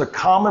Olives. This was a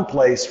common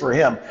place for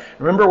him.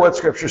 Remember what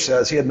Scripture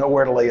says. He had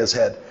nowhere to lay his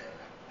head.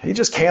 He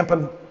just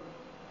camping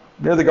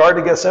near the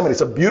Garden of Gethsemane.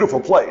 It's a beautiful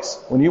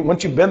place.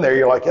 Once you've been there,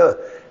 you're like, yeah,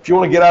 if you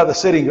want to get out of the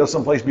city and go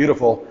someplace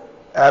beautiful,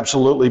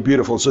 absolutely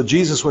beautiful. So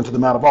Jesus went to the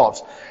Mount of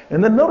Olives.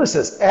 And then notice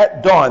this,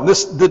 at dawn.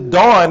 The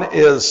dawn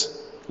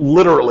is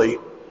literally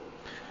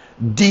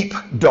deep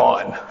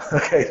dawn.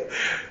 Okay,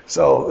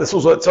 so this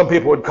was what some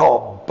people would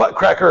call butt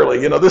crack early.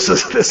 You know, this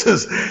is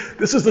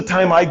the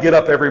time I get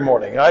up every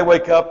morning. I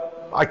wake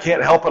up, I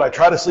can't help it. I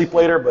try to sleep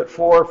later, but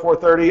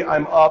 4:30,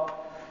 I'm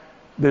up.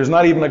 There's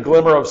not even a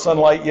glimmer of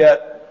sunlight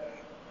yet.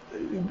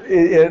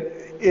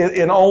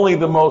 In only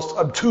the most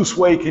obtuse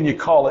way can you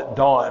call it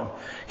dawn.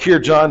 Here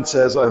John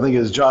says, I think it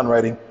is John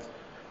writing,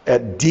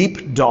 at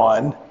deep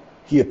dawn,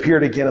 he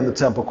appeared again in the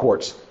temple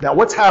courts. Now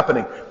what's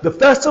happening? The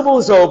festival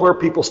is over.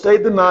 People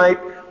stayed the night.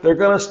 They're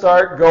going to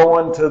start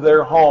going to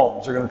their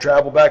homes. They're going to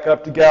travel back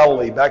up to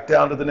Galilee, back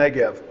down to the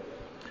Negev.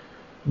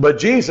 But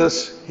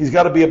Jesus, he's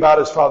got to be about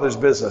his Father's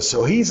business.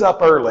 So he's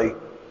up early.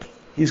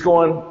 He's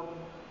going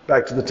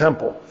back to the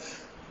temple.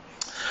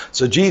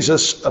 So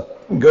Jesus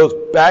goes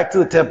back to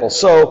the temple.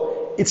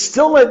 So it's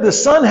still like the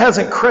sun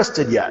hasn't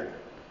crested yet.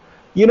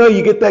 You know,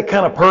 you get that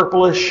kind of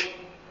purplish.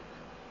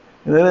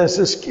 And then it's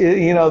just,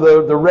 you know,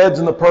 the reds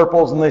and the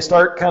purples, and they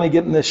start kind of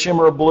getting this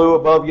shimmer of blue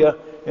above you,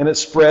 and it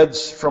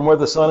spreads from where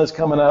the sun is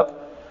coming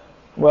up.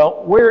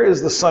 Well, where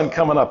is the sun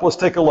coming up? Let's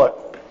take a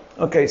look.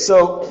 Okay,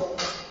 so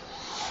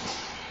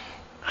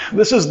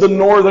this is the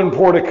northern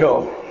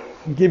portico.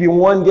 I'll give you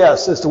one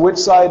guess as to which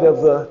side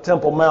of the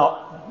Temple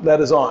Mount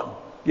that is on.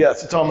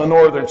 Yes, it's on the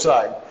northern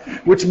side,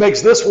 which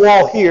makes this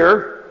wall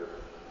here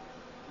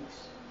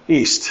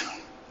east,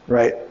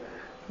 right?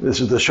 This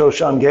is the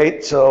Shoshan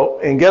Gate. So,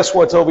 and guess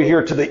what's over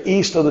here to the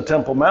east of the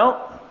Temple Mount?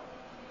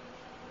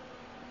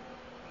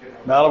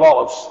 Mount of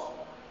Olives,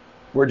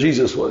 where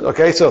Jesus was.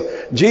 Okay,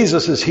 so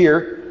Jesus is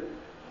here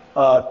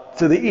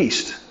to the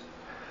east.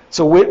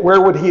 So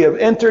where would he have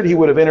entered? He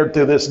would have entered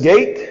through this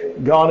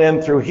gate, gone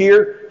in through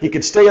here. He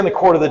could stay in the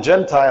court of the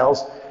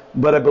Gentiles,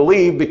 but I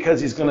believe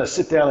because he's going to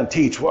sit down and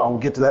teach, well, I'll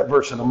get to that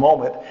verse in a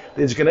moment,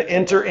 he's going to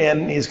enter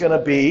in, he's going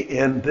to be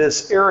in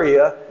this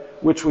area,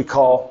 which we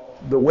call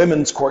the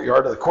women's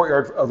courtyard, or the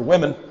courtyard of the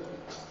women.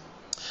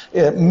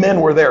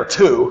 Men were there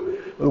too.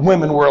 The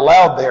women were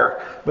allowed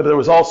there, but there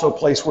was also a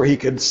place where he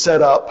could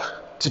set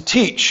up to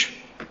teach.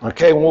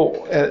 Okay,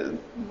 well,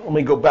 let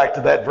me go back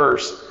to that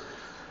verse.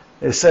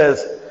 It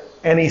says,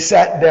 and he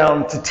sat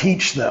down to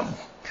teach them.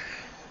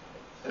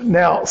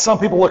 Now, some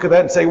people look at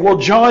that and say, well,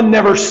 John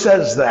never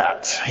says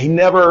that. He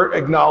never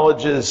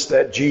acknowledges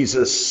that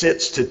Jesus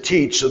sits to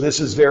teach, so this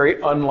is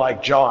very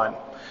unlike John.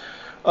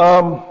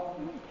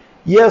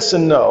 Yes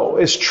and no.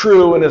 It's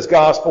true in his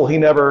gospel he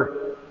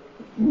never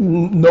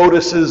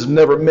notices,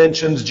 never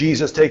mentions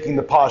Jesus taking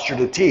the posture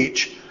to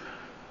teach.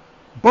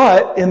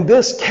 But in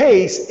this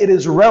case, it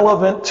is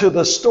relevant to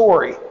the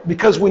story.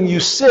 Because when you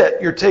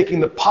sit, you're taking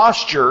the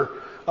posture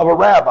of a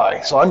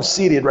rabbi. So I'm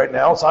seated right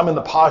now, so I'm in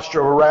the posture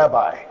of a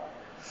rabbi.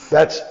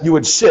 You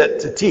would sit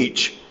to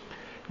teach.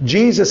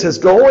 Jesus is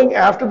going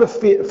after the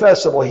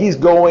festival. He's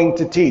going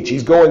to teach.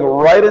 He's going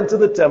right into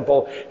the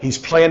temple. He's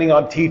planning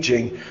on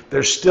teaching.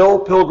 There's still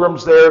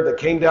pilgrims there that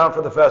came down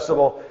for the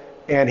festival,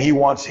 and he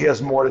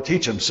has more to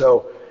teach them.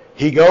 So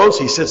he goes,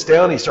 he sits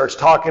down, he starts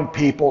talking,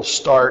 people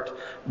start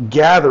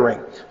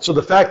gathering. So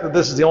the fact that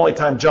this is the only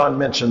time John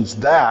mentions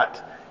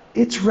that,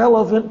 it's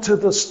relevant to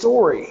the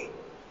story.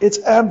 It's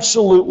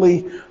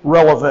absolutely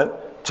relevant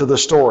to the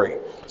story.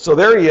 So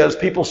there he is.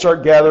 People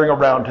start gathering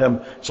around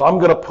him. So I'm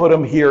going to put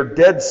him here,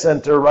 dead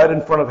center, right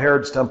in front of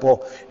Herod's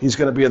temple. He's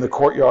going to be in the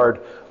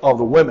courtyard of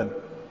the women,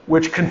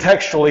 which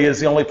contextually is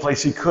the only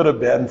place he could have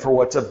been for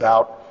what's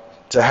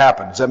about to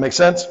happen. Does that make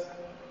sense?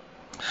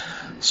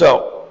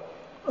 So,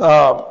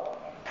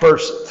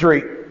 verse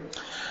 3.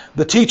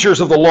 The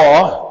teachers of the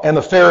law and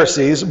the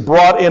Pharisees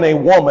brought in a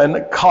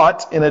woman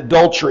caught in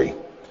adultery.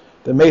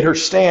 They made her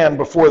stand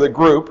before the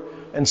group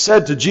and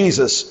said to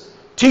Jesus,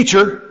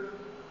 "Teacher,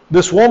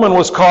 this woman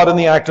was caught in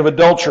the act of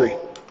adultery.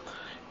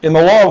 In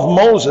the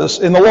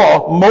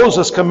law,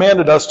 Moses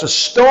commanded us to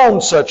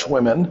stone such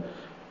women.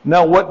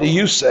 Now what do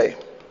you say?"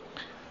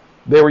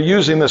 They were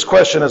using this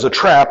question as a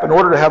trap in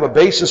order to have a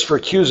basis for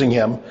accusing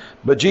him,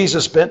 but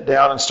Jesus bent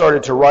down and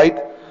started to write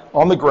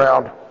on the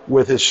ground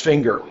with his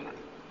finger.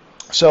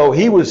 So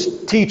he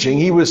was teaching,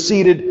 he was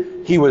seated,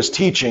 he was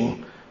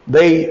teaching.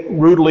 They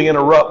rudely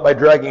interrupt by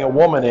dragging a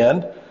woman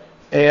in.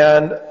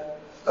 And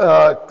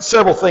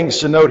several things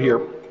to note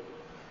here.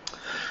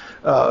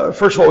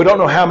 First of all, we don't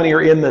know how many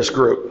are in this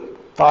group.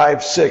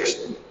 5, 6,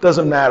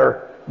 doesn't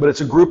matter. But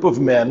it's a group of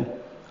men.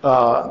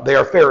 They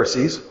are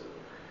Pharisees.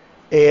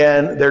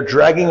 And they're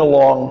dragging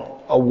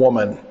along a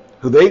woman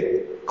who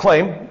they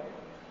claim,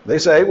 they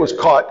say, was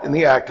caught in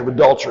the act of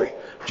adultery.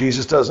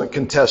 Jesus doesn't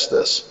contest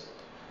this.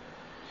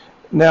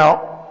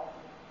 Now,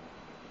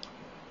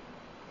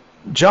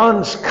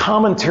 John's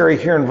commentary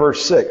here in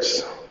verse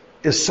 6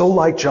 is so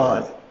like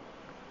John.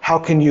 How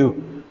can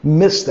you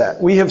miss that?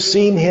 We have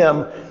seen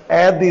him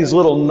add these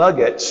little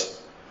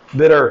nuggets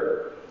that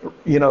are,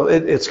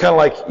 it's kind of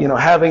like,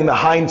 having the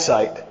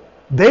hindsight.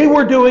 They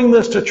were doing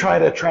this to try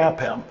to trap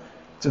him.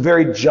 It's a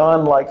very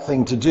John-like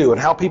thing to do. And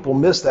how people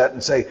miss that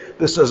and say,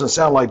 this doesn't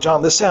sound like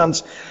John. This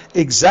sounds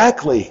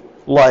exactly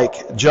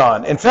like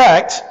John. In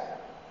fact,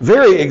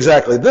 very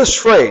exactly. This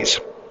phrase,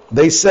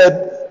 they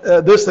said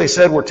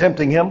were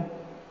tempting him.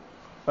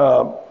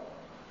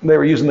 They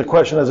were using the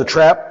question as a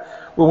trap.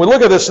 When we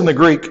look at this in the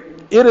Greek,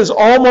 it is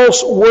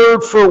almost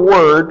word for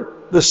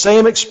word the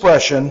same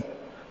expression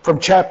from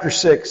chapter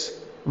 6,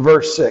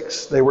 verse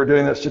 6. They were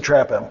doing this to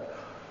trap him.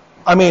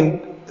 I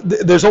mean,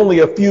 there's only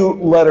a few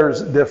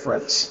letters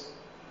difference.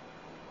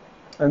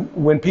 And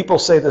when people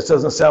say this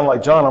doesn't sound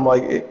like John, I'm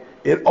like,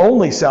 it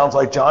only sounds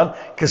like John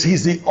because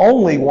he's the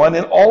only one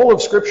in all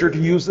of Scripture to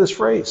use this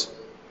phrase.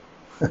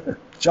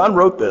 John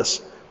wrote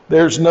this.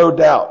 There's no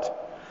doubt.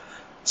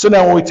 So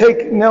now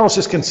let's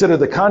just consider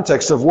the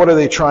context of what are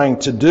they trying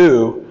to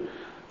do.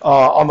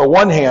 On the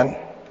one hand,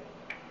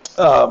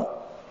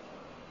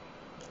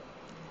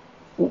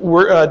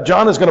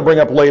 John is going to bring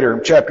up later,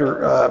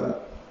 chapter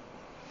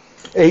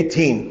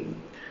 18,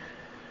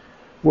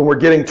 when we're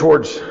getting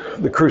towards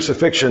the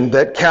crucifixion,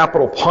 that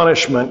capital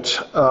punishment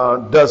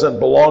doesn't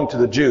belong to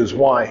the Jews.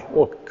 Why?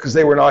 Well, because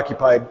they were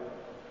occupied.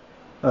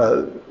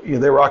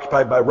 They were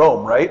occupied by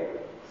Rome, right?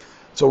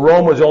 So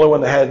Rome was the only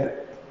one that had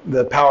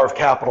the power of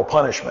capital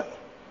punishment.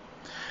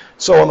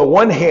 So on the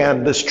one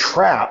hand, this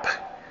trap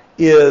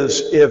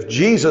is if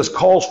Jesus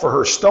calls for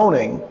her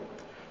stoning,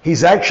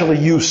 he's actually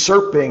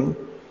usurping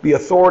the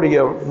authority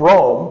of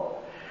Rome,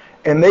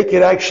 and they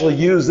could actually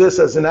use this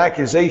as an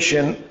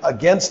accusation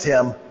against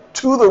him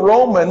to the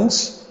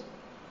Romans,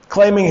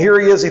 claiming here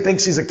he is, he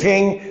thinks he's a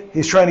king,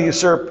 he's trying to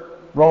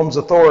usurp Rome's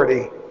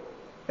authority,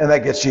 and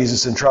that gets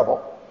Jesus in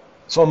trouble.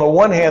 So on the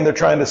one hand, they're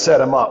trying to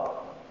set him up.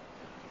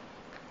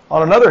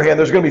 On another hand,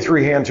 there's going to be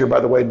 3 hands here, by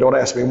the way. Don't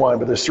ask me why,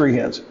 but there's 3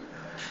 hands.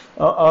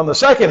 On the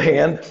second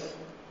hand,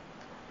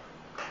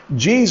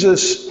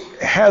 Jesus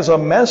has a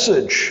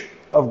message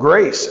of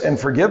grace and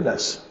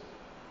forgiveness.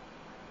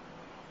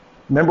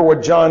 Remember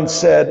what John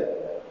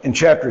said in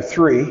chapter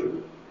 3,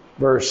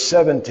 verse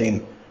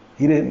 17.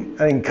 I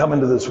didn't come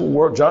into this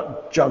world,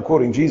 John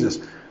quoting Jesus,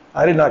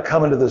 I did not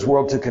come into this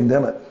world to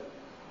condemn it,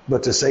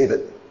 but to save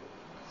it.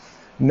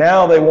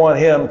 Now they want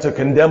him to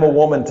condemn a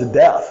woman to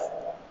death.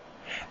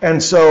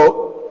 And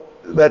so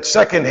that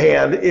second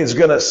hand is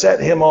going to set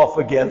him off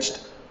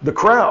against the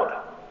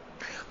crowd.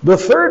 The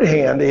third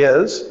hand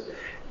is,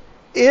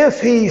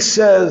 if he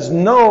says,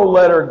 no,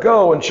 let her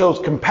go, and shows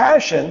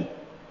compassion,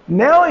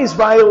 now he's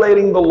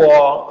violating the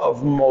law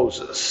of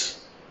Moses.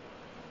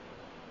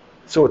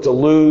 So it's a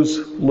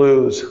lose,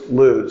 lose,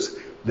 lose.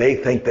 They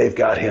think they've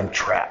got him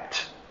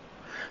trapped.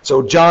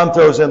 So John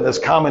throws in this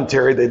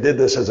commentary. They did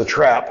this as a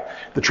trap.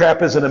 The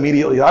trap isn't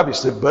immediately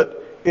obvious,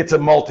 but it's a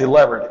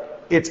multi-levered.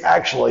 It's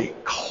actually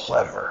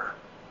clever.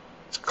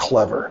 It's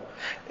clever.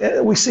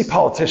 We see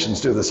politicians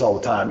do this all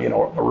the time.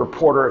 A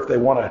reporter, if they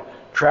want to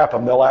trap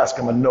him, they'll ask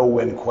him a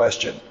no-win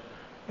question.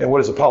 And what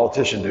does a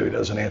politician do? He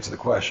doesn't answer the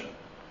question.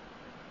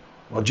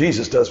 Well,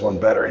 Jesus does one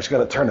better. He's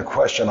going to turn the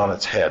question on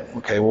its head.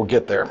 Okay, we'll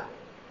get there.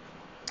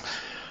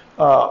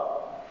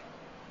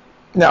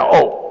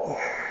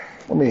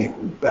 Let me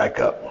back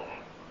up.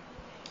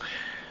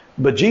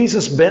 But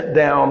Jesus bent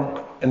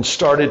down and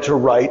started to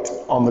write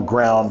on the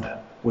ground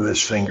with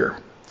his finger.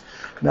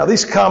 Now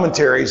these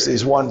commentaries,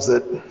 these ones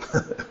that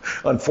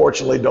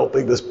unfortunately don't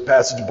think this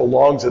passage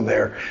belongs in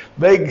there,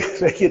 they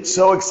get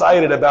so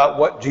excited about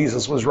what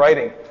Jesus was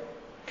writing.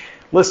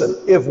 Listen,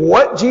 if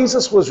what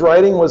Jesus was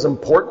writing was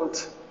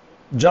important,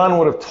 John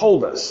would have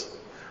told us.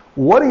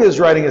 What he is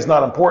writing is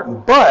not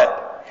important,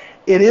 but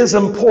it is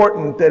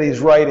important that he's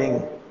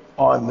writing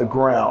on the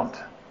ground.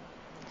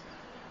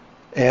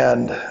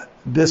 And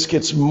this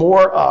gets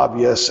more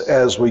obvious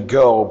as we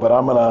go, but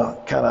I'm going to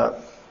kind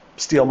of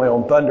steal my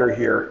own thunder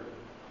here.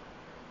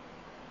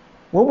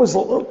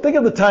 Think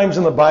of the times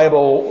in the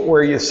Bible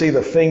where you see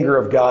the finger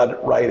of God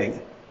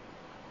writing.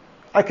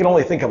 I can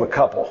only think of a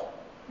couple.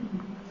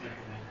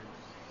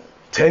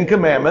 10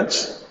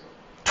 Commandments,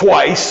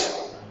 twice.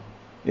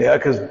 Yeah,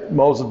 because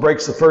Moses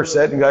breaks the first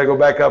set and you got to go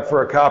back up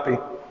for a copy.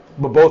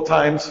 But both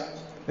times.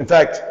 In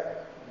fact,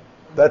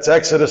 that's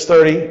Exodus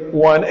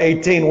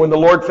 31:18. When the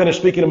Lord finished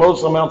speaking to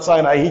Moses on Mount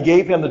Sinai, he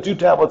gave him the 2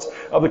 tablets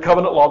of the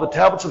covenant law, the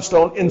tablets of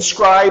stone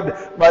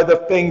inscribed by the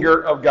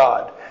finger of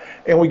God.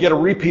 And we get a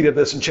repeat of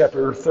this in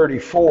chapter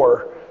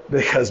 34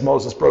 because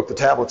Moses broke the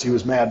tablets. He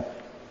was mad.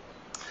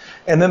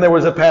 And then there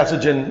was a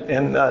passage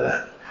in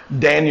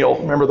Daniel.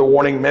 Remember the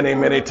warning, mene,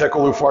 mene,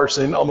 tekel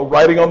upharsin, on the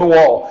writing on the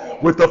wall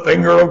with the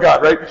finger of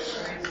God, right?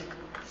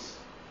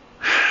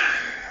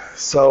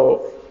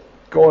 So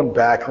going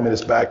back, let me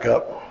just back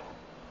up.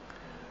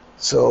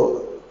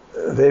 So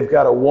they've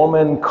got a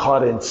woman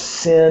caught in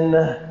sin,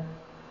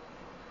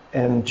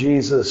 and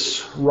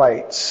Jesus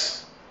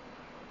writes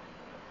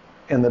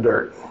in the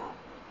dirt.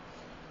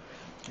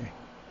 Okay.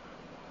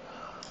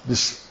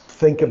 Just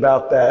think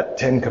about that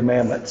 10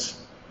 Commandments.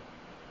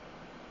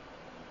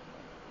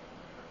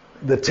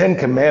 The 10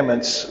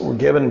 Commandments were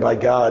given by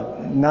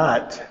God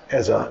not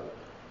as a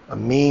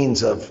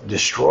means of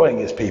destroying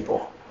his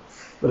people,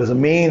 but as a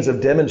means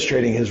of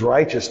demonstrating his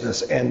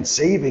righteousness and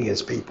saving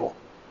his people.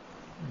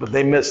 But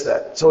they missed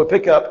that. So we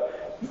pick up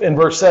in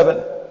verse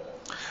 7.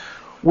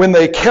 When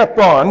they kept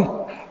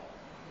on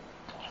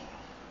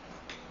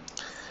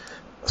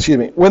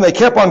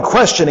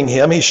questioning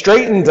him, he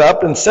straightened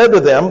up and said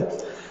to them,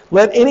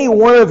 "Let any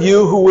one of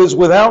you who is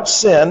without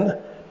sin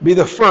be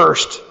the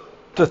first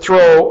to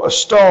throw a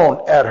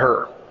stone at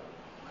her."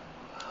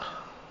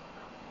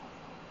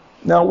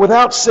 Now,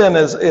 without sin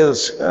is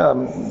a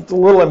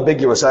little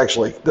ambiguous,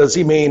 actually. Does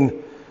he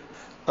mean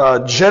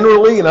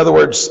generally, in other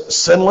words,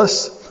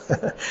 sinless?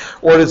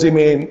 Or does he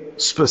mean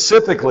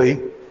specifically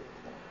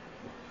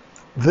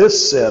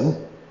this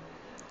sin?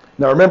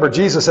 Now remember,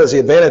 Jesus has the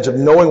advantage of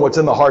knowing what's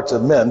in the hearts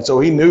of men,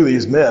 so he knew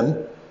these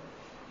men.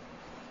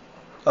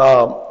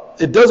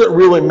 It doesn't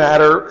really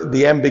matter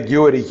the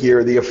ambiguity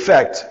here, the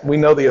effect. We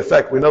know the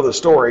effect, we know the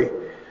story,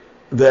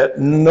 that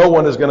no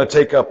one is going to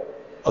take up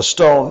a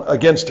stone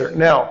against her.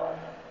 Now,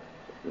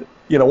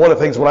 one of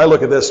the things when I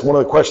look at this, one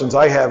of the questions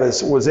I have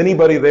is, was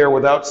anybody there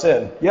without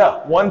sin? Yeah,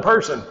 one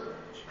person.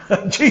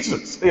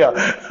 Jesus,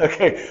 yeah,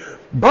 okay.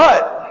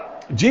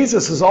 But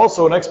Jesus is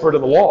also an expert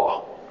in the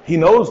law. He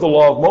knows the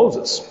law of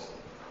Moses.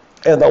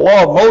 And the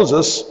law of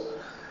Moses,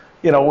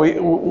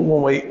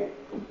 when we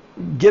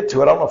get to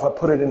it, I don't know if I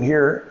put it in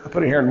here. I'll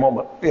put it here in a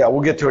moment. Yeah,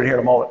 we'll get to it here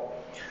in a moment.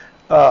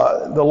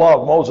 The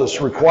law of Moses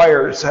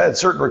had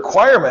certain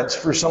requirements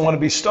for someone to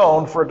be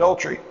stoned for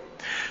adultery.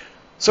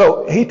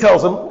 So he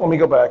tells them, let me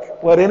go back,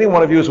 let any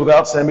one of you who is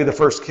without sin be the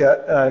first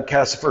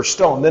cast the first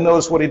stone. Then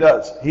notice what he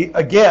does.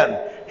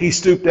 He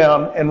stooped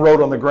down and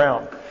wrote on the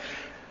ground.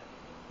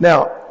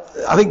 Now,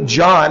 I think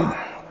John,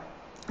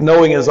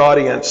 knowing his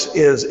audience,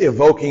 is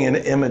evoking an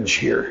image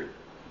here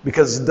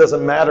because it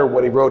doesn't matter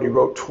what he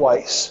wrote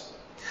twice.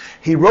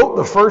 He wrote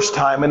the first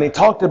time and he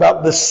talked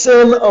about the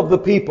sin of the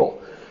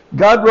people.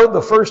 God wrote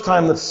the first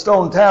time the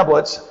stone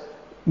tablets.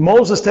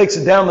 Moses takes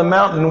it down the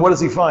mountain, and what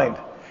does he find?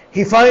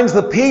 He finds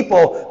the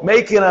people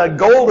making a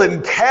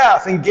golden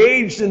calf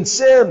engaged in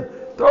sin,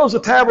 throws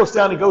the tablets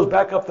down, he goes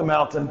back up the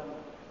mountain,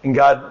 and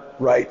God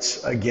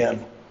writes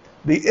again.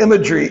 The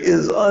imagery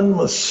is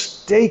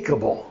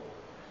unmistakable.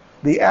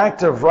 The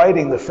act of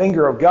writing, the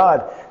finger of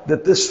God,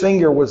 that this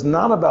finger was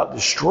not about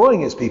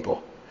destroying his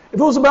people. If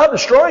it was about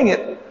destroying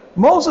it,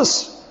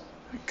 Moses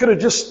could have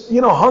just,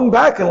 hung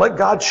back and let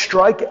God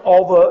strike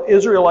all the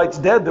Israelites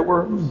dead that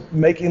were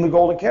making the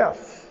golden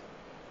calf.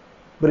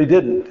 But he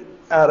didn't.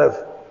 Out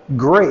of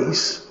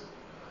grace,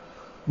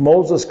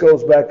 Moses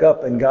goes back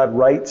up and God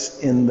writes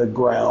in the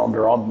ground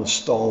or on the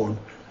stone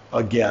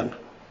again.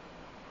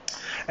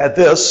 At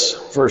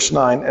this, verse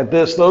 9, at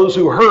this, those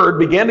who heard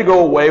began to go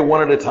away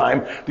one at a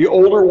time, the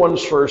older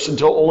ones first,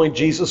 until only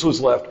Jesus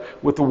was left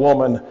with the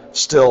woman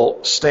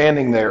still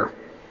standing there.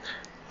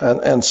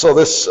 And so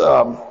this,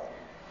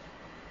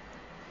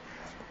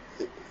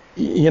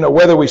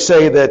 whether we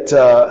say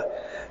that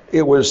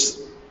it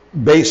was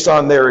based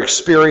on their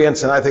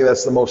experience, and I think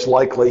that's the most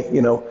likely,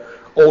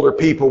 older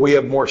people, we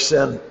have more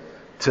sin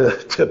to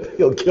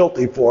feel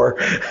guilty for,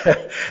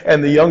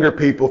 and the younger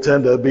people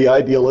tend to be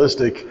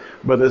idealistic,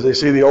 but as they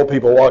see the old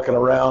people walking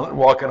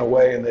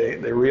away, and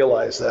they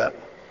realize that.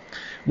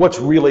 What's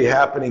really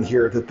happening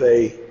here that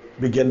they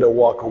begin to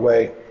walk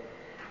away?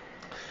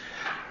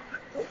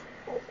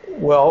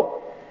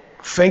 Well,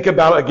 think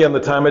about, again, the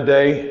time of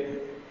day.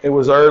 It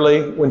was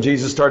early when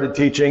Jesus started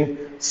teaching.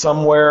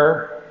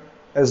 Somewhere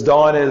as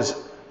dawn is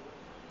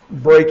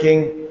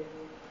breaking,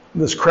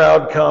 This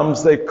crowd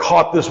comes. They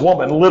caught this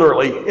woman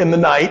literally in the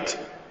night,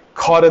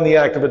 caught in the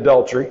act of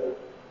adultery.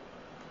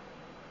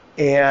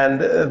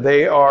 And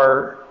they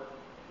are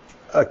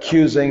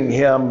accusing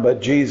him,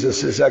 but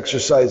Jesus is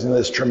exercising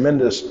this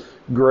tremendous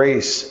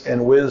grace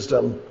and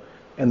wisdom,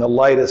 and the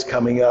light is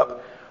coming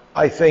up.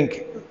 I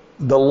think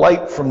the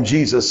light from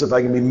Jesus, if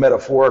I can be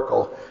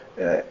metaphorical,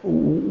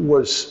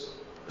 was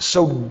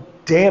so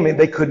damning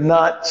they could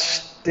not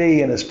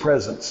stay in his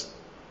presence.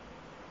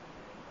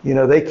 You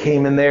know, they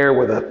came in there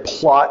with a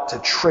plot to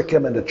trick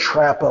him and to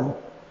trap him.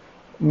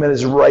 I mean,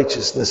 his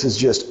righteousness is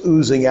just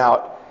oozing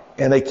out,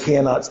 and they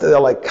cannot. They're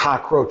like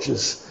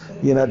cockroaches,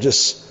 you know,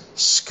 just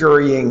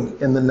scurrying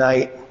in the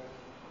night.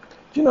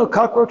 Do you know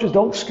cockroaches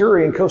don't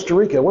scurry in Costa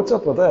Rica? What's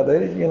up with that?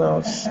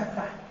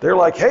 They're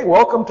like, hey,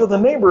 welcome to the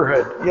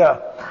neighborhood. Yeah.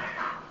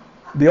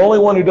 The only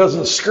one who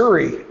doesn't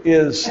scurry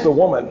is the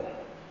woman.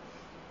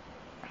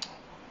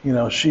 You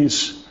know,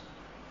 she's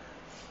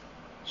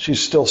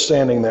still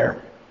standing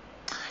there.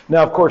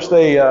 Now, of course,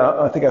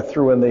 I think I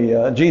threw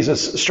in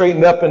Jesus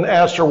straightened up and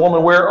asked her,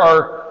 woman, where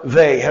are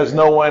they? Has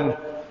no one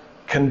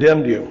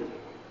condemned you?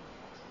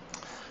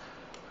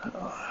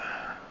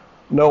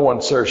 No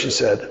one, sir, she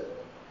said.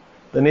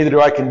 Then neither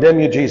do I condemn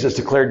you, Jesus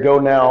declared. Go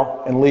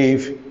now and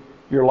leave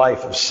your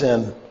life of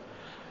sin.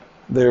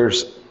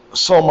 There's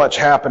so much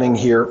happening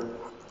here.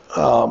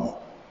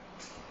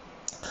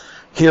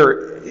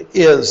 Here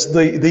is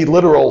the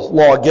literal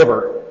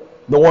lawgiver,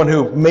 the one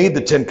who made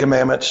the Ten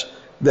Commandments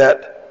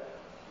that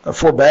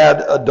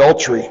forbade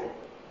adultery.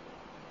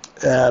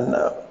 And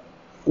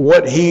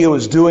what he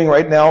was doing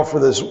right now for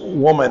this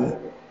woman,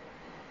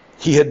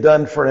 he had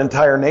done for an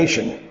entire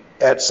nation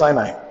at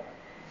Sinai.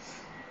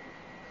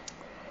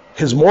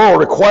 His moral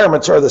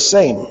requirements are the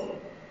same.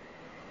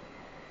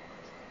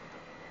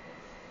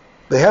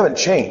 They haven't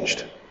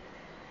changed.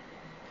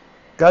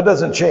 God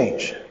doesn't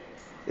change.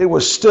 It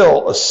was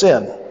still a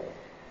sin.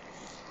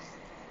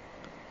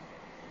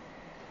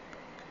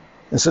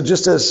 And so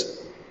just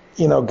as,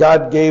 you know,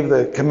 God gave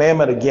the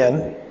commandment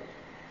again,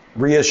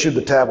 reissued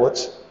the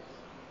tablets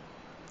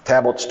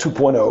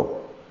 2.0,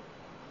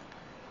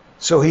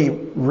 so he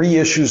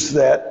reissues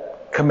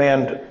that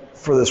command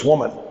for this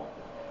woman.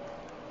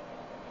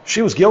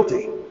 She was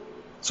guilty.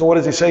 So what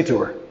does he say to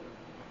her?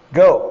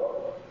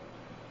 Go.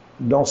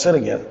 Don't sin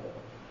again.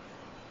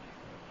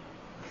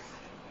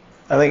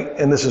 I think,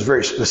 and this is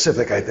very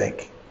specific, I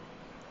think.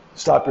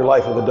 Stop your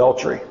life of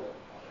adultery.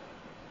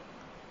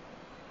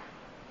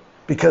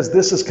 Because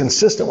this is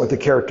consistent with the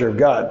character of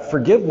God.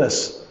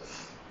 Forgiveness,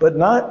 but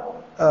not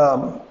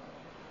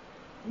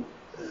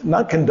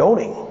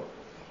condoning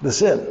the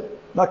sin,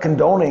 not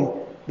condoning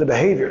the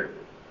behavior.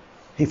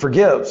 He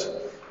forgives.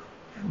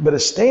 But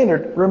his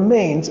standard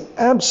remains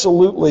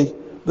absolutely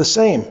the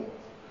same.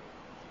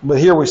 But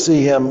here we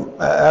see him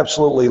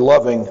absolutely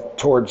loving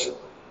towards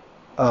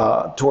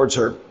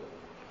her.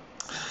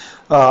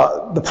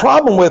 The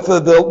problem with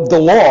the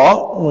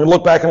law, when we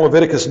look back in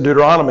Leviticus and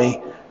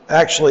Deuteronomy,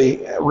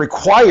 actually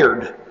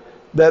required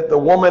that the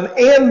woman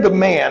and the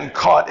man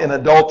caught in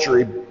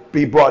adultery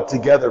be brought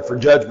together for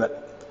judgment.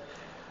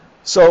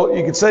 So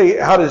you could say,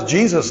 how does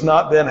Jesus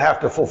not then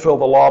have to fulfill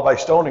the law by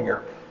stoning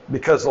her?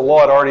 Because the law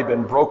had already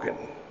been broken.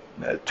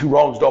 Two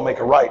wrongs don't make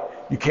a right.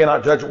 You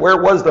cannot judge.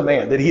 Where was the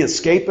man? Did he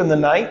escape in the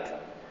night?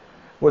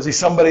 Was he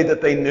somebody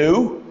that they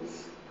knew?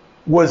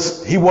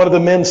 Was he one of the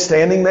men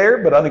standing there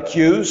but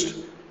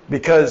unaccused?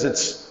 Because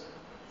it's,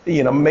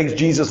 makes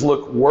Jesus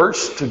look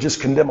worse to just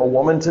condemn a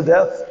woman to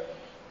death?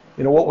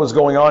 What was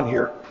going on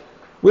here?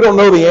 We don't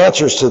know the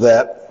answers to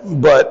that,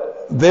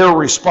 but their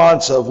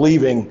response of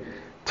leaving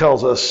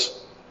tells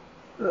us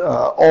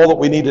all that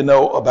we need to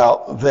know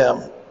about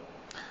them.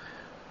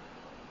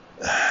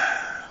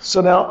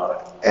 So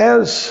now,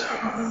 as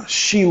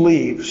she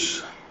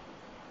leaves,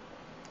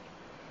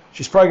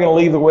 she's probably going to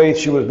leave the way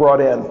she was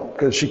brought in,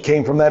 because she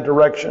came from that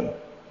direction.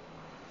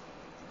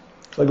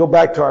 So I go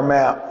back to our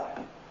map.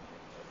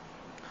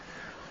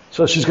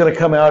 So she's going to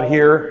come out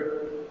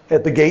here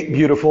at the gate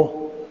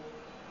beautiful,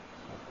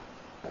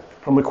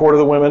 from the court of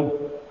the women,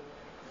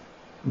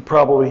 and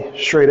probably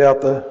straight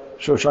out the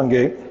Shoshan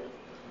gate.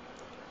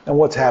 And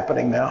what's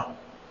happening now?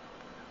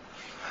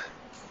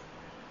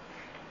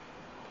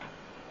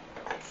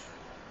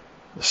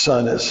 The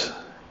sun is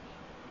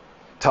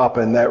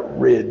topping that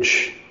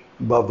ridge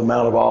above the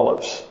Mount of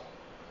Olives.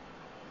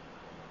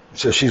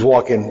 So she's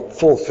walking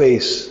full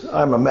face.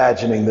 I'm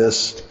imagining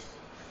this.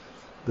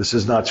 This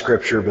is not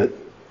scripture, but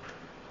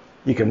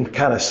you can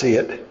kind of see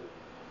it.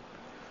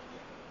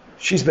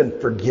 She's been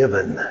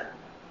forgiven.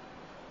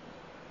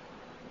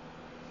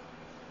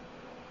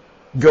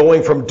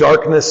 Going from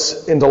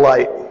darkness into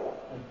light.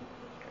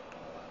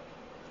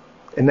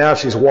 And now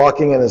she's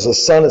walking, and as the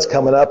sun is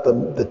coming up,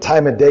 the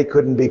time of day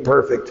couldn't be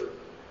perfect.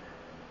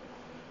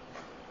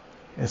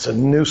 It's a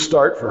new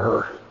start for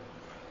her.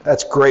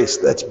 That's grace.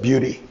 That's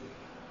beauty.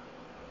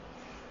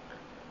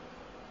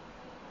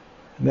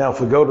 Now,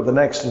 if we go to the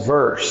next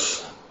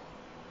verse,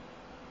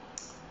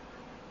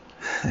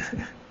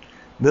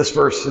 this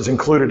verse is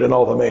included in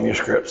all the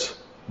manuscripts.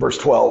 Verse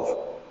 12,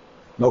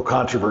 no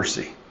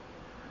controversy.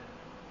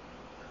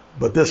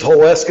 But this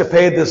whole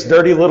escapade, this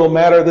dirty little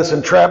matter, this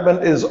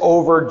entrapment is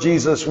over.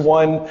 Jesus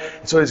won.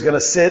 So he's going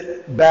to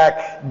sit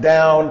back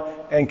down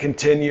and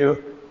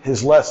continue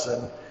his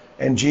lesson.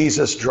 And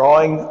Jesus,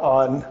 drawing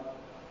on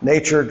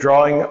nature,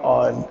 drawing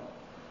on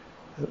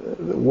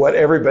what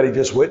everybody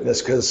just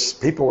witnessed, because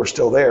people were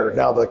still there.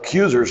 Now the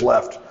accusers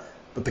left,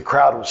 but the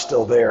crowd was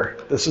still there.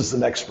 This is the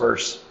next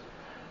verse.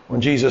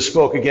 When Jesus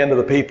spoke again to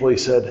the people, he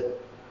said,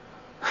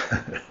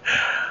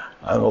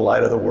 I'm the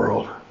light of the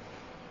world.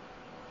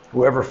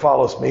 Whoever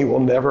follows me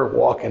will never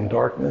walk in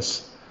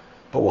darkness,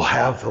 but will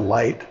have the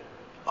light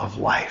of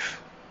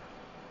life.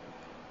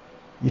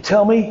 You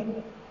tell me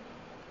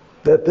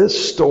that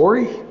this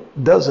story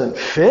doesn't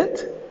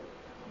fit?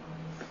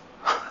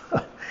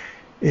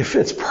 It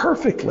fits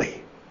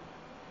perfectly.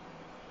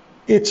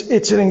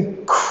 It's an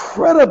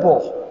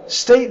incredible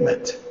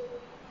statement.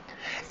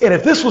 And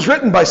if this was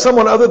written by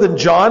someone other than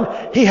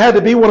John, he had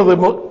to be one of the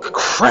most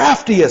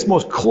craftiest,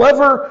 most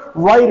clever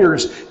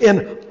writers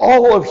in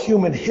all of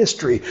human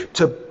history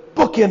to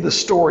bookend the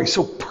story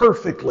so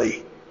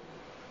perfectly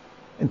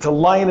and to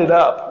line it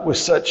up with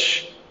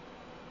such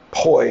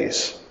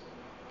poise.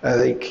 I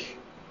think,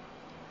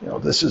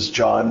 this is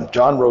John.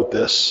 John wrote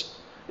this.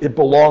 It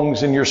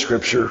belongs in your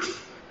scripture.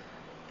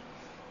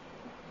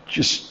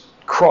 Just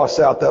cross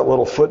out that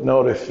little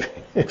footnote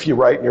if you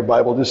write in your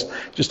Bible.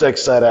 Just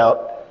X that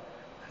out.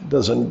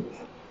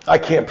 I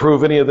can't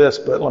prove any of this,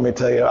 but let me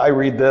tell you, I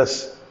read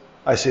this,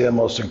 I see a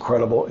most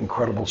incredible,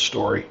 incredible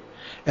story.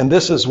 And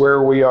this is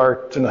where we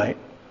are tonight.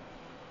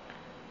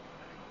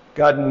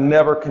 God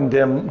never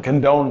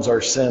condones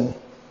our sin.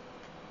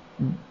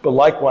 But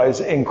likewise,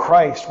 in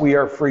Christ, we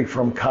are free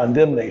from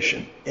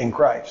condemnation. In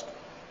Christ,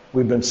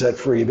 we've been set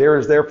free. There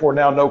is therefore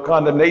now no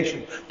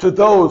condemnation to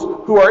those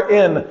who are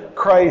in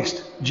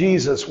Christ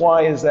Jesus.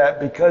 Why is that?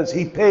 Because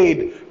he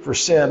paid for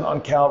sin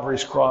on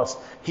Calvary's cross.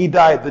 He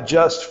died, the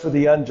just for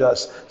the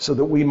unjust, so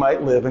that we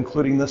might live,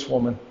 including this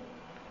woman.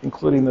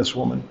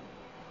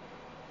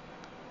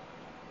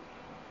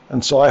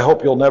 And so I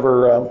hope you'll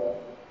never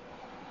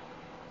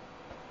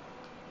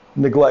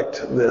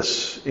neglect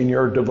this in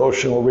your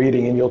devotional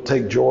reading, and you'll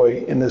take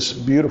joy in this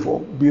beautiful,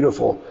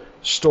 beautiful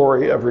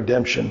story of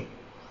redemption.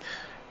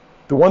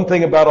 The one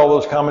thing about all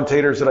those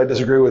commentators that I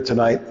disagree with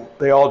tonight,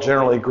 they all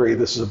generally agree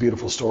this is a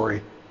beautiful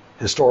story,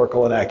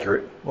 historical and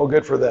accurate. Well,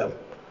 good for them.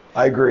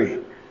 I agree.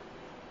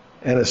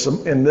 And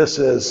this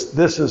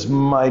is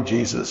my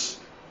Jesus,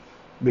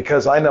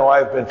 because I know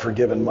I've been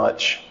forgiven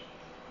much.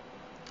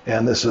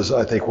 And this is,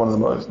 I think, one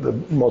of the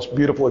most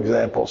beautiful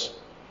examples.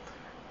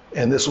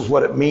 And this is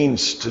what it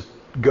means to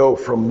go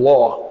from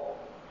law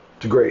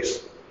to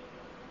grace.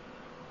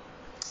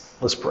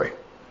 Let's pray.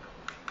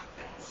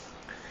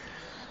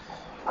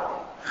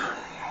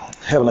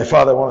 Heavenly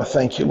Father, I want to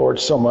thank you, Lord,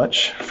 so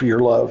much for your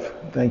love.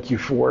 Thank you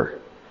for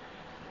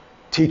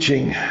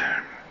teaching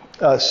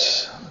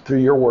us through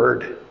your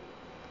word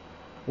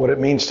what it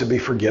means to be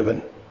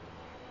forgiven.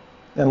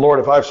 And Lord,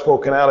 if I've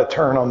spoken out of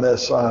turn on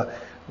this,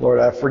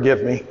 Lord,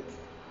 forgive me.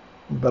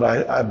 But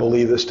I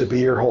believe this to be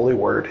your holy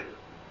word,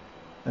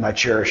 and I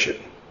cherish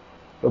it.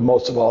 But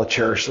most of all, I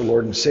cherish the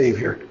Lord and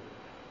Savior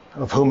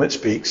of whom it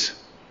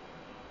speaks,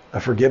 a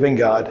forgiving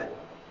God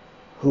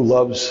who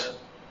loves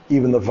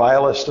even the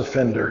vilest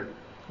offender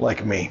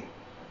like me.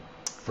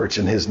 For it's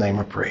in his name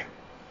I pray.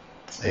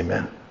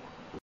 Amen.